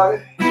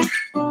bizarre.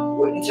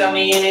 Wouldn't tell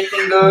me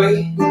anything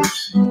good.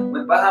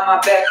 Went behind my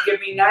back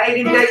every night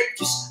and day.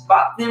 Just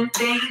bought them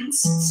things.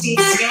 See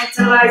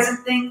scandalizing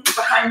things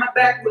behind my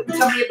back. Wouldn't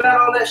tell me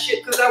about all that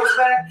shit cause I was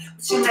back.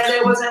 Wishing that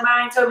it wasn't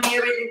mine. Told me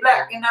everything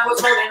black. And I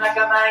was holding like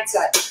I'm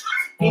outside.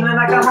 Feeling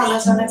like I'm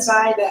homeless on that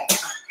side back.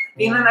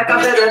 Feeling like I'm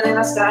better than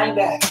a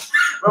Steinbeck.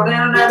 Rolling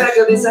on that back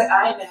of this like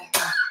iMac.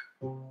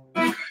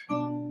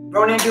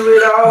 Running through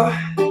it all.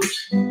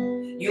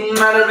 You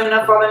might have been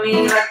up following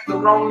me like the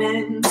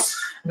Romans,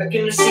 back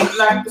in the seat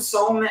like the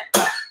soul man.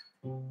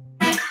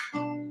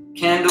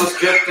 Candles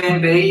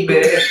dripping,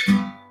 baby.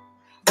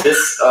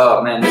 This,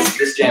 oh man,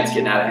 this jam's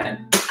getting out of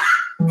hand.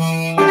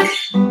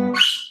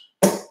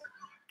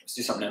 Let's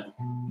do something new.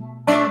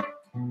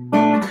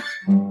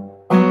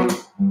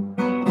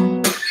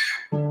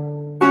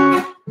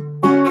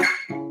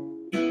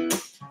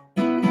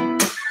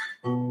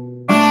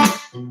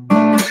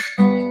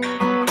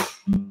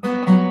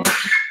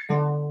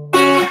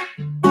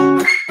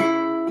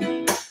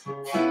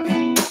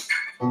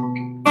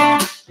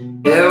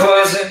 There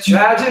was a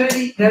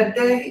tragedy that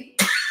day.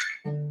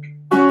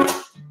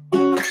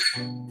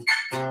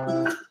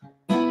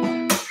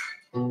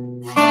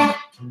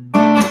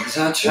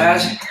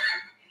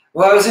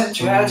 Was a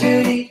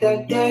tragedy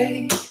that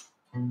day.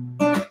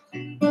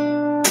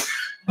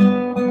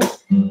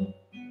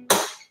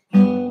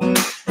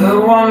 The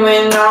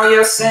woman all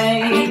you're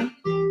saying,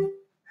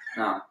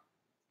 no,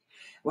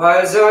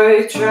 was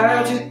a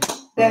tragedy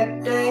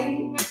that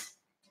day.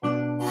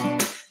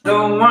 The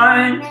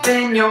one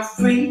then your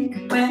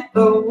freak went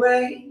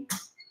away.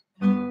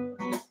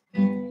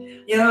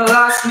 You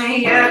lost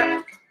me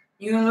at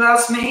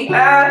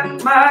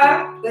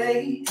my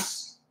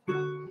place.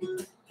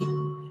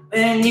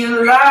 When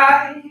you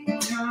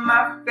lied to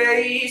my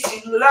face,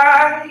 you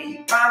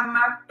lied by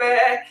my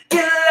back,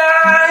 you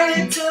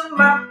lied to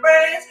my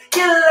friends,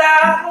 you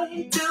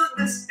lied to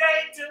the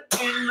stranger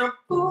in the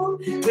pool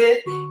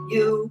with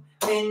you.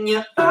 And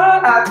you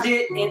thought I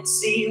didn't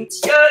see what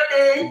you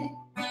did.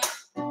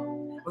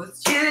 What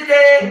you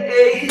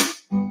did,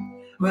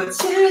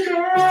 what you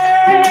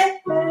did,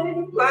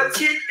 what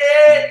you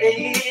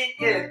did,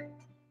 yeah.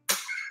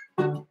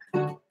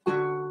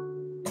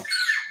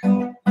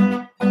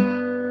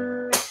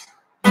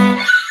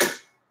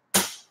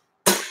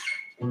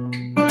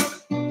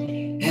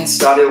 It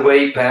started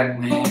way back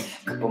when, a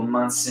couple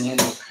months in.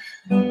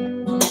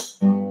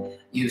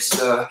 Used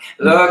to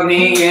look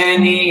me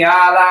in the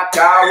eye like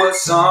I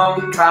was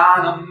some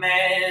kind of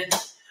man.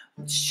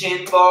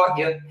 Wishing for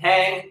your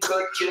hand,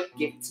 could you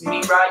give it to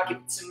me right, give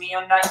it to me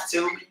all night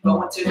till we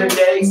go into the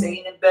day,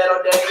 staying in bed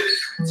all day,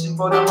 wishing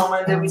for the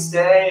moment that we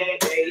stay,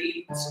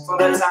 wishing for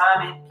the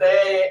time and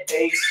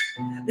place.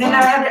 Then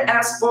I had to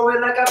ask for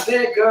it like a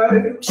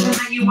beggar, wishing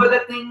that you were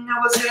the thing I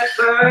was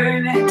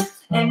ever,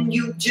 and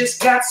you just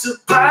got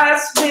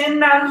surprised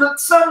when I looked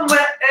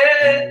somewhere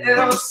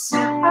else.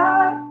 And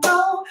I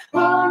don't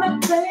wanna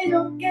play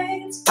no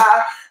games,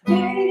 I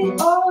made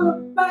all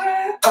of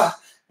my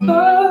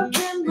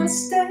fucking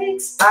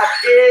mistakes I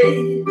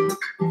did,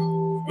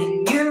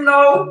 and you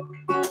know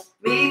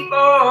me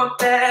for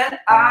that.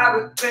 I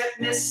regret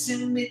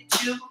messing with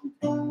you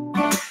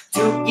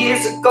 2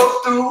 years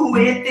ago, through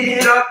with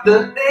it of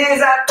the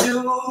things I do.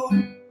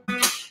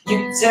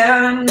 You're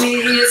telling me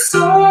it's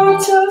all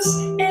just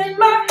in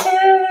my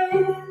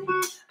head,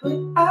 but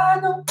I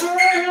know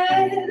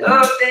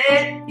better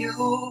than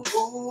you,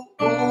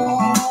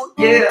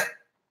 yeah.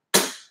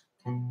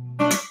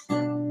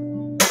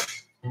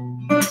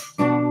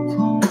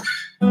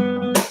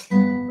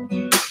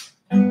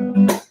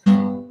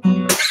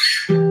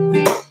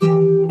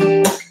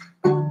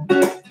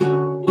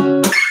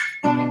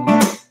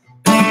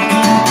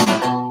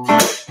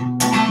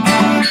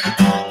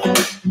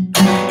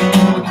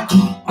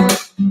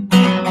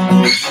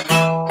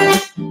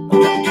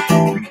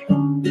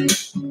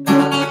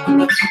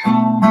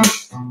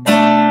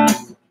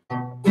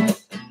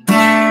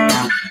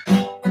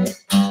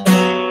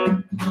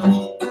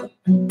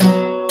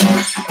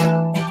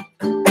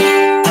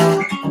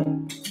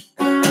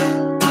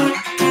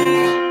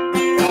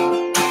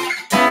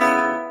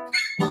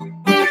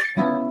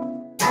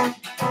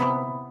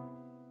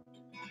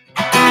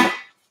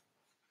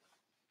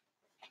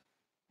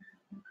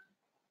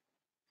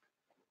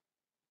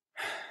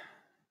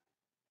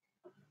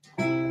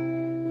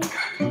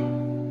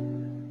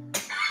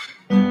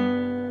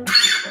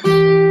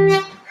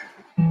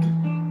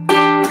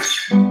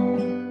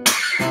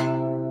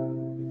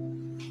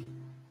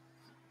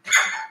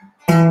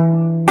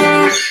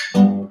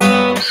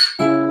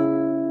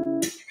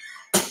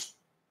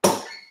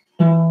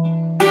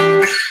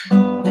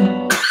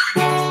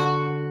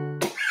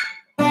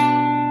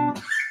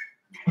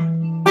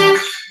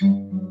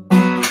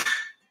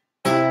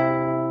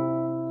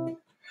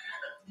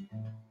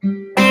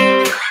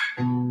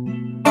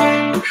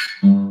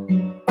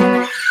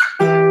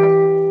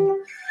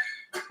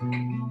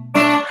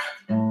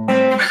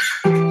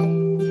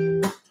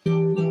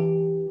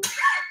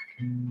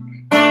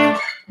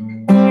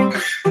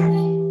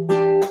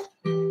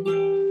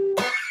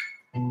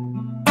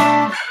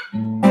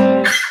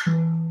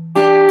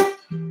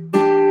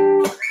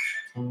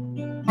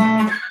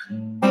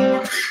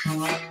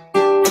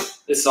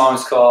 This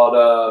song's called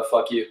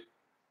Fuck You.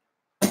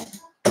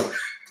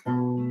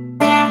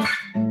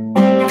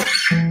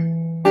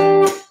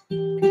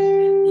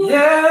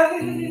 Yeah.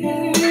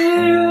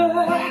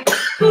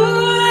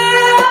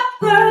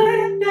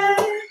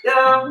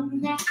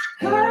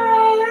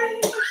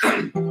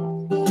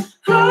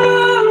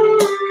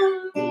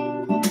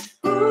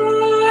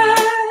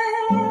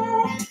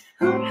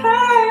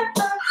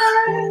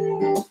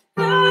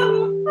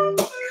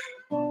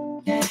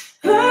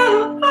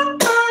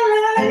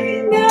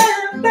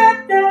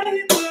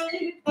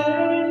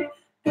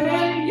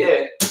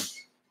 Yeah.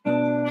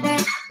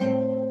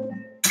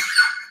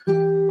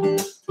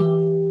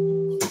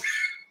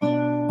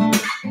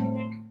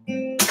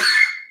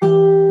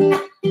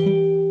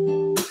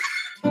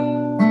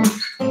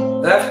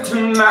 Left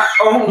to my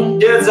own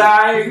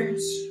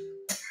desires,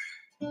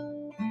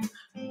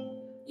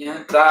 you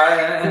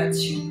thought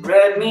you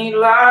read me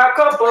like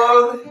a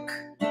book.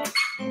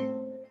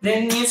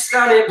 Then you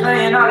started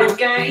playing all these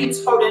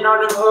games, holding all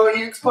them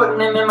hooligans, putting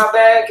them in my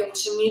bag, and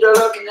wishing me to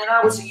look, and then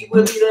I wish you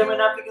would be there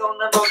when I be on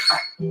the boat.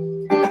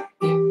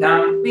 Get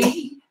down with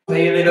me,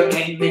 play a little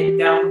game, lit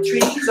down the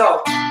trees,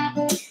 oh.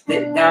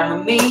 Lit down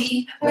with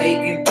me,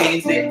 play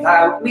games, lit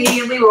fly with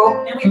me, and we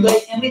roll, and we play,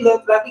 and we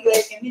look like we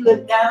lay, and we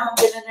look down,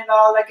 feeling it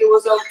all like it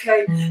was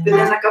okay.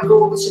 Feeling like a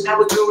fool, wishing I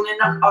was drooling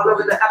up all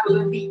over the apple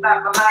and beat by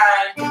my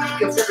mind.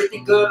 Feels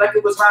everything good like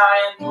it was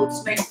mine. We were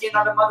just making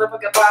all the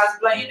motherfucking bars and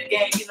playing the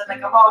game, feeling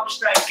like I'm all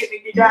distracted,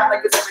 giving me down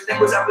like everything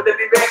was out with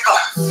every break.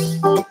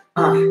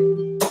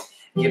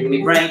 Giving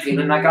me brain,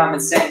 feeling like I'm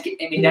insane,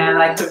 getting me down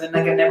like feeling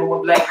like I never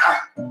would blame.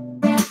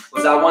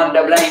 Was I one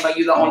to blame? Are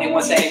you the only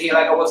one saying here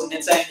like I wasn't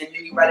insane? And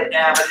then you write it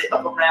down, but it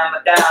up around my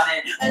down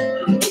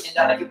and getting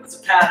down like it was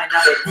a pound, and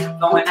now they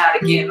going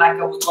out again like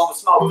I was blowing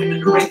smoke, feeling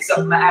the rings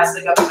up my ass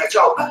like I've been a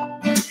joke.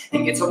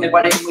 And you told me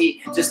why didn't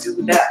we just do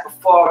that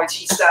before? And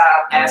she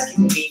stopped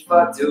asking me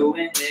for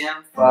doing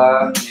them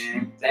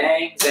fucking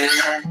things,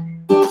 and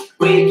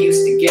we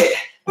used to get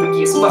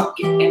freaky as fuck,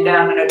 getting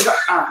down in the truck.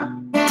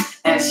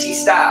 And she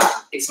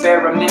stopped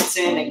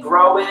experimenting and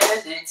growing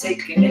and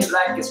taking it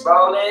like it's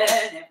rolling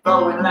and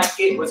flowing like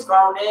it was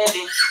growing.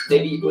 And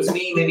maybe it was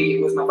me, maybe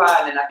it was my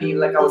vibe, and I feel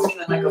like I was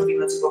feeling like I was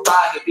feeling super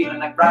fine. You're feeling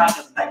like Brian,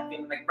 I'm like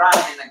feeling like Brian,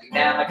 and I get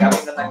down like I'm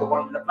feeling like a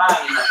woman to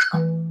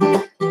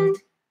flying.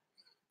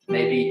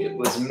 Maybe it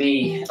was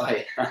me. Oh,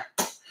 yeah.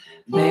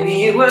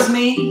 Maybe it was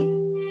me.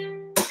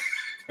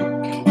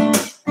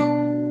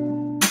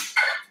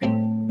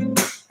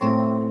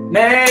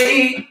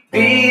 Maybe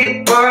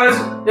it was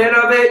a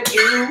little bit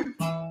you.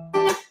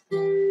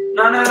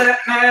 None of that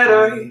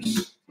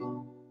matters,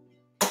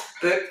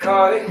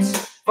 because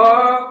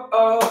for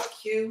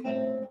you.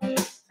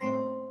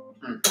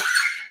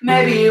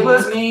 Maybe it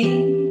was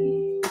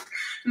me,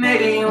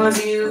 maybe it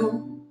was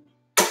you.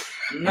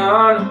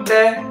 None of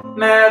that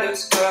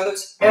matters,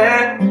 cause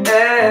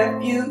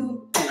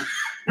you.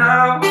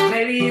 No,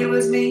 maybe it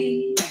was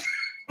me,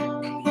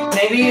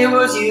 maybe it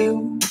was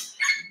you.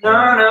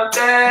 None of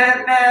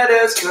that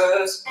matters,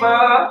 cause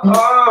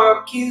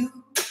fuck you.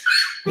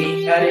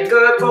 We had it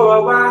good for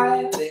a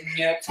while, then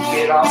you took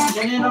it all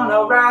spinning on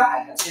a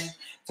rise, and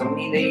told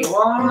me that you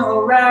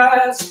wanna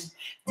rise,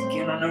 and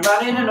get on the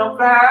riding and no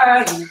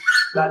crying.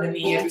 Lied to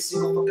me every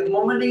single fucking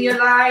moment of your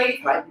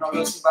life, riding all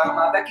those by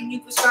my back and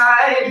you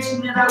prescribed,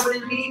 wishing that I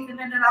wouldn't leave and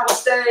then I would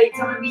stay,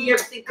 telling me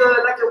everything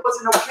good like it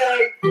wasn't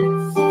okay.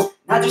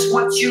 I just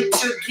want you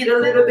to get a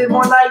little bit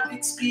more life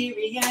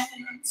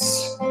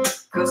experience,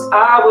 cause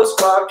I was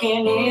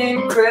fucking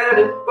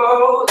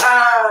incredible.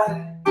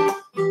 I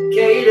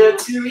cater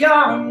to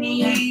your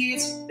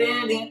needs,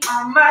 bending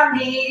on my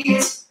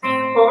knees,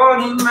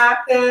 holding my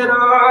head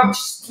up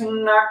just to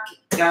knock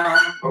it down,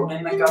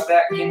 rolling like I'm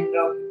back in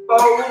the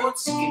boat,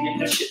 skinning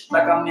the shit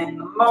like I'm in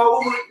the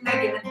mode,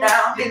 making it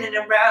down, spinning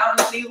around,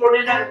 me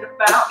rolling out of the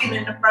bound,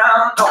 feeling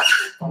around,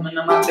 falling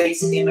on my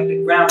face, in like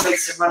the ground,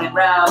 racing, running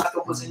around like I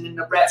wasn't in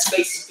the rat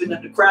space,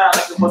 feeling the crown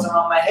like it wasn't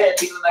on my head,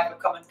 feeling like I'm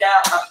coming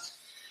down.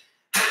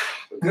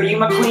 Girl, you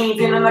my queen,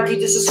 feeling like you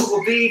just a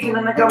super bee,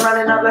 feeling like I'm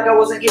running up like I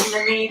wasn't getting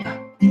a knee.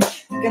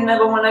 I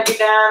never wanna get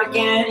down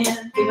again,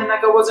 feeling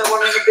like I wasn't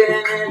wanting to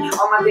bend in.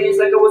 All my days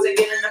like I wasn't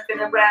getting nothing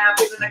around,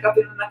 feeling like I'm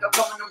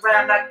coming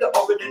around like the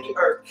orbit of the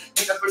earth.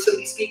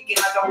 Universally speaking,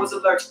 like I was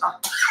alert.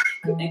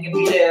 Couldn't get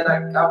me there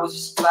like I was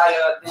just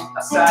flyer, then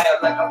a sire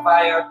like a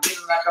fire,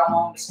 feeling like I'm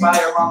on the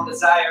spire, on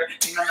desire,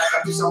 feeling like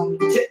I'm just on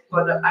the tip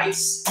of the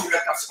ice, feel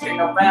like I'm spinning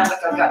around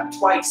like I got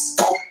twice.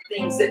 All the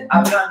things that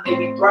I've done,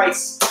 maybe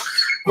thrice.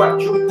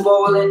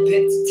 Quadruple and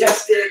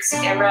pentastatics,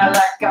 around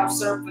like I'm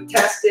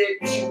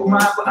surfantastic. Wish you were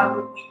mine, but I'm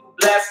we were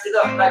blasted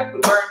up like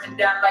we're burning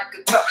down like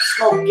a cup of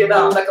smoke. Get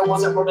out like I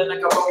wasn't rolling like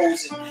I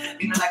rose,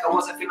 feeling like I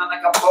wasn't feeling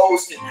like I'm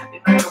boasting,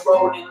 feeling like I'm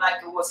rolling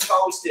like I was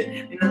toasted,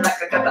 feeling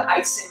like I got the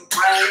ice in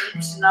brain.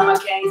 Wishing I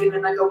came,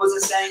 feeling like I was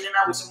insane, and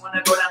I wish I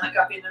wanna go down like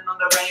I'm feeling on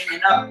the rain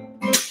and up.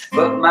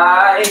 But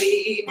my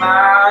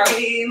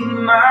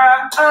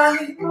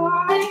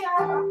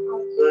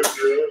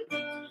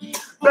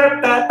bye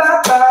bye bye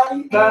bye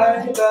bye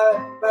bye bye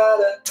bye bye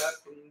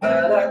bye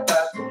bye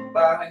bye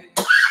bye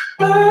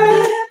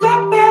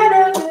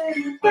bye.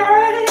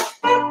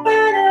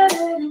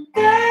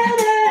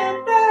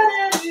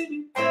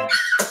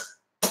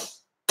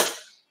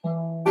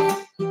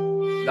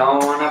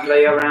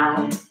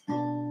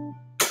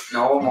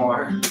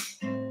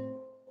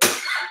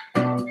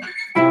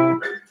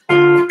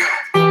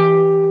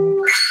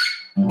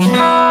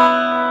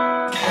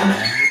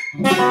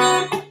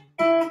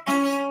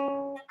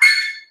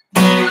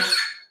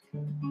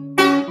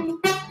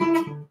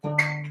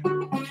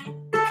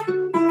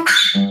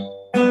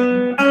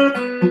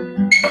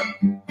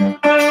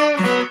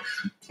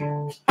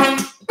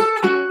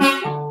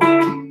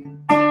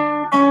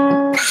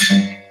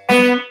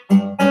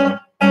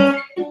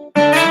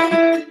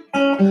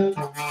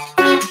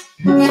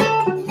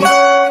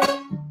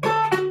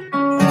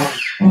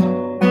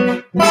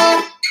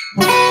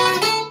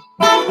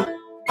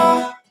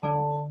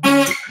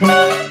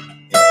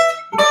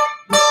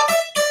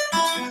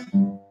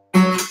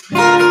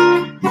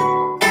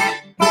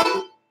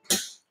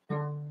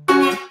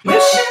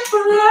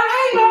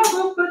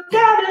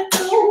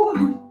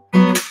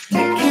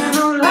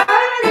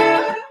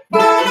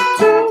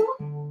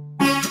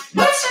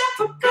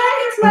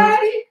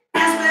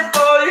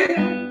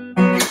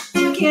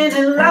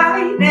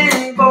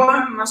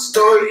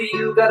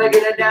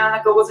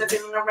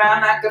 feeling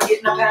around like I'm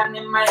getting a pound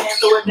in my hand,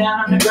 throw it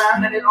down on the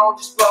ground, and it all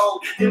just flow.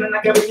 Feeling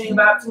like everything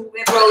about to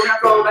implode, and I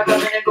flow like a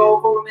minute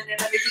go for a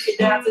minute. Let me take it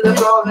down to the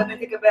floor, let me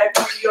take it back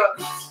to you.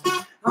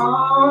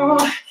 Oh,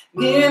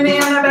 give me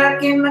on the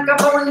back end like I'm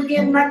falling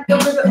again, like the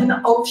river in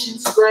the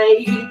ocean's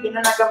gray. Feeling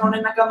like I'm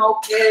running, like I'm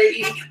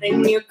okay.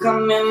 Then you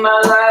come in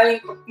my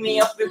life, hook me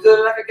up real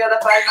good like I gotta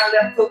fight my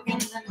left cooking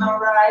in my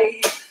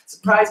right.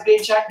 Surprise,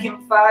 bitch, I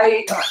can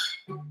fight.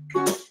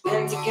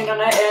 And ticking on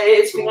the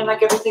edge, feeling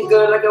like everything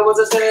good, like I was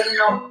a said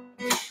no.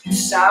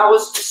 I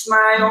was just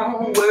my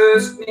own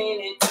worst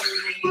minute to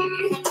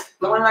me.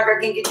 Blowing like I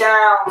can get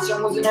down.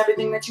 Some wasn't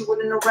everything that you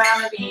wouldn't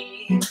around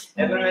me.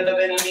 Never really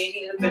been in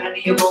me, the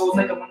penalty of rolls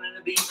like I wanted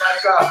to be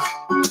like a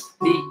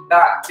beat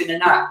back, feeling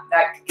not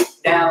like get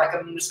down like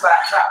I'm in the spot,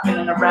 drop,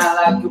 feeling around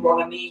like you're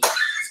rolling me.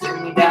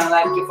 Spin me down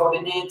like you're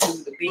falling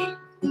into the beat.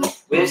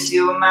 Wish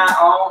you were my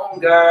own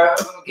girl,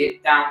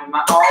 get down with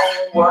my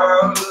own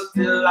world.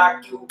 Feel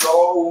like you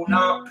grown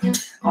up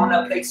on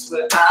a place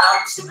where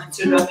I'm sitting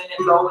to the minute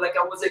flow like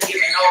I was a kid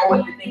and oh,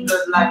 everything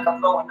good like I'm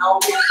flowing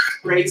over.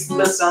 Praise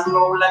the sun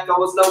roll like I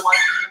was the one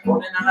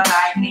holding on the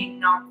lightning,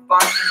 no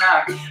fun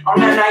on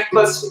the night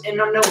bus sitting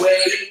on the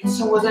way.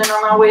 So wasn't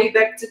on my way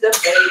back to the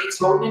base,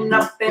 holding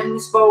up in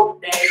these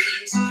bold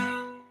days,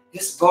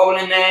 this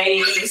golden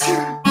days.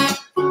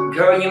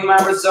 Girl, you're my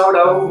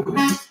risotto.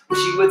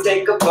 She would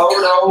take a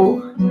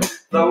photo,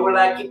 flow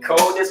like you're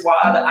cold as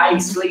water,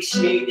 ice,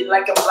 glaciated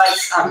like a flight,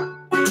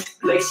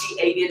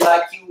 glaciated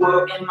like you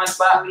were in my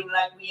spot, being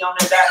like we on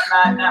a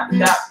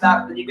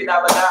dot, leave it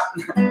out of dot.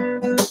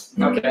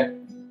 Okay.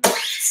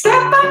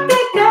 Step up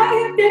it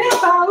down,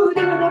 step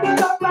up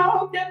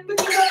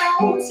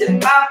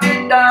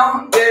it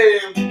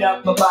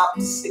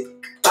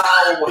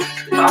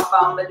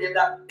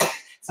down,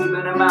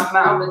 Sleeping in my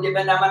mouth and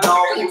dipping out my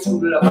nose.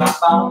 School up, I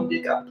found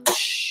it up.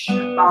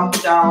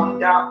 Bounce down,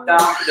 down,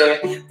 down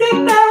today.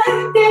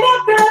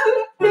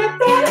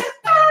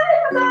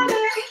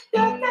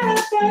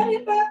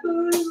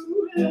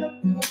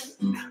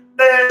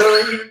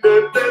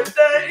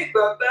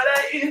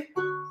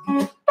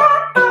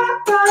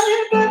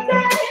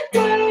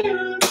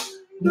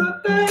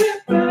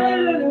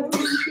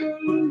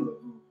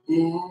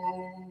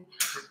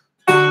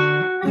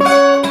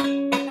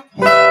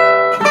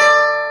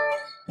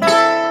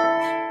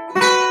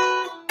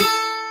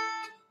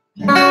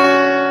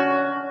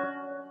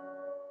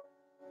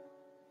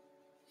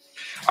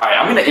 All right,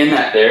 I'm gonna end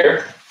that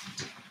there.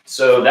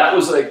 So that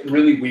was like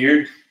really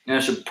weird, and I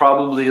should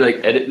probably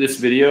like edit this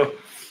video,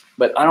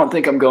 but I don't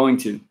think I'm going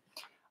to.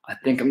 I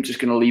think I'm just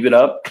gonna leave it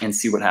up and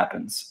see what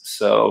happens.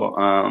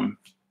 So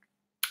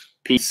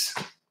peace.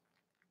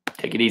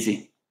 Take it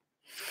easy.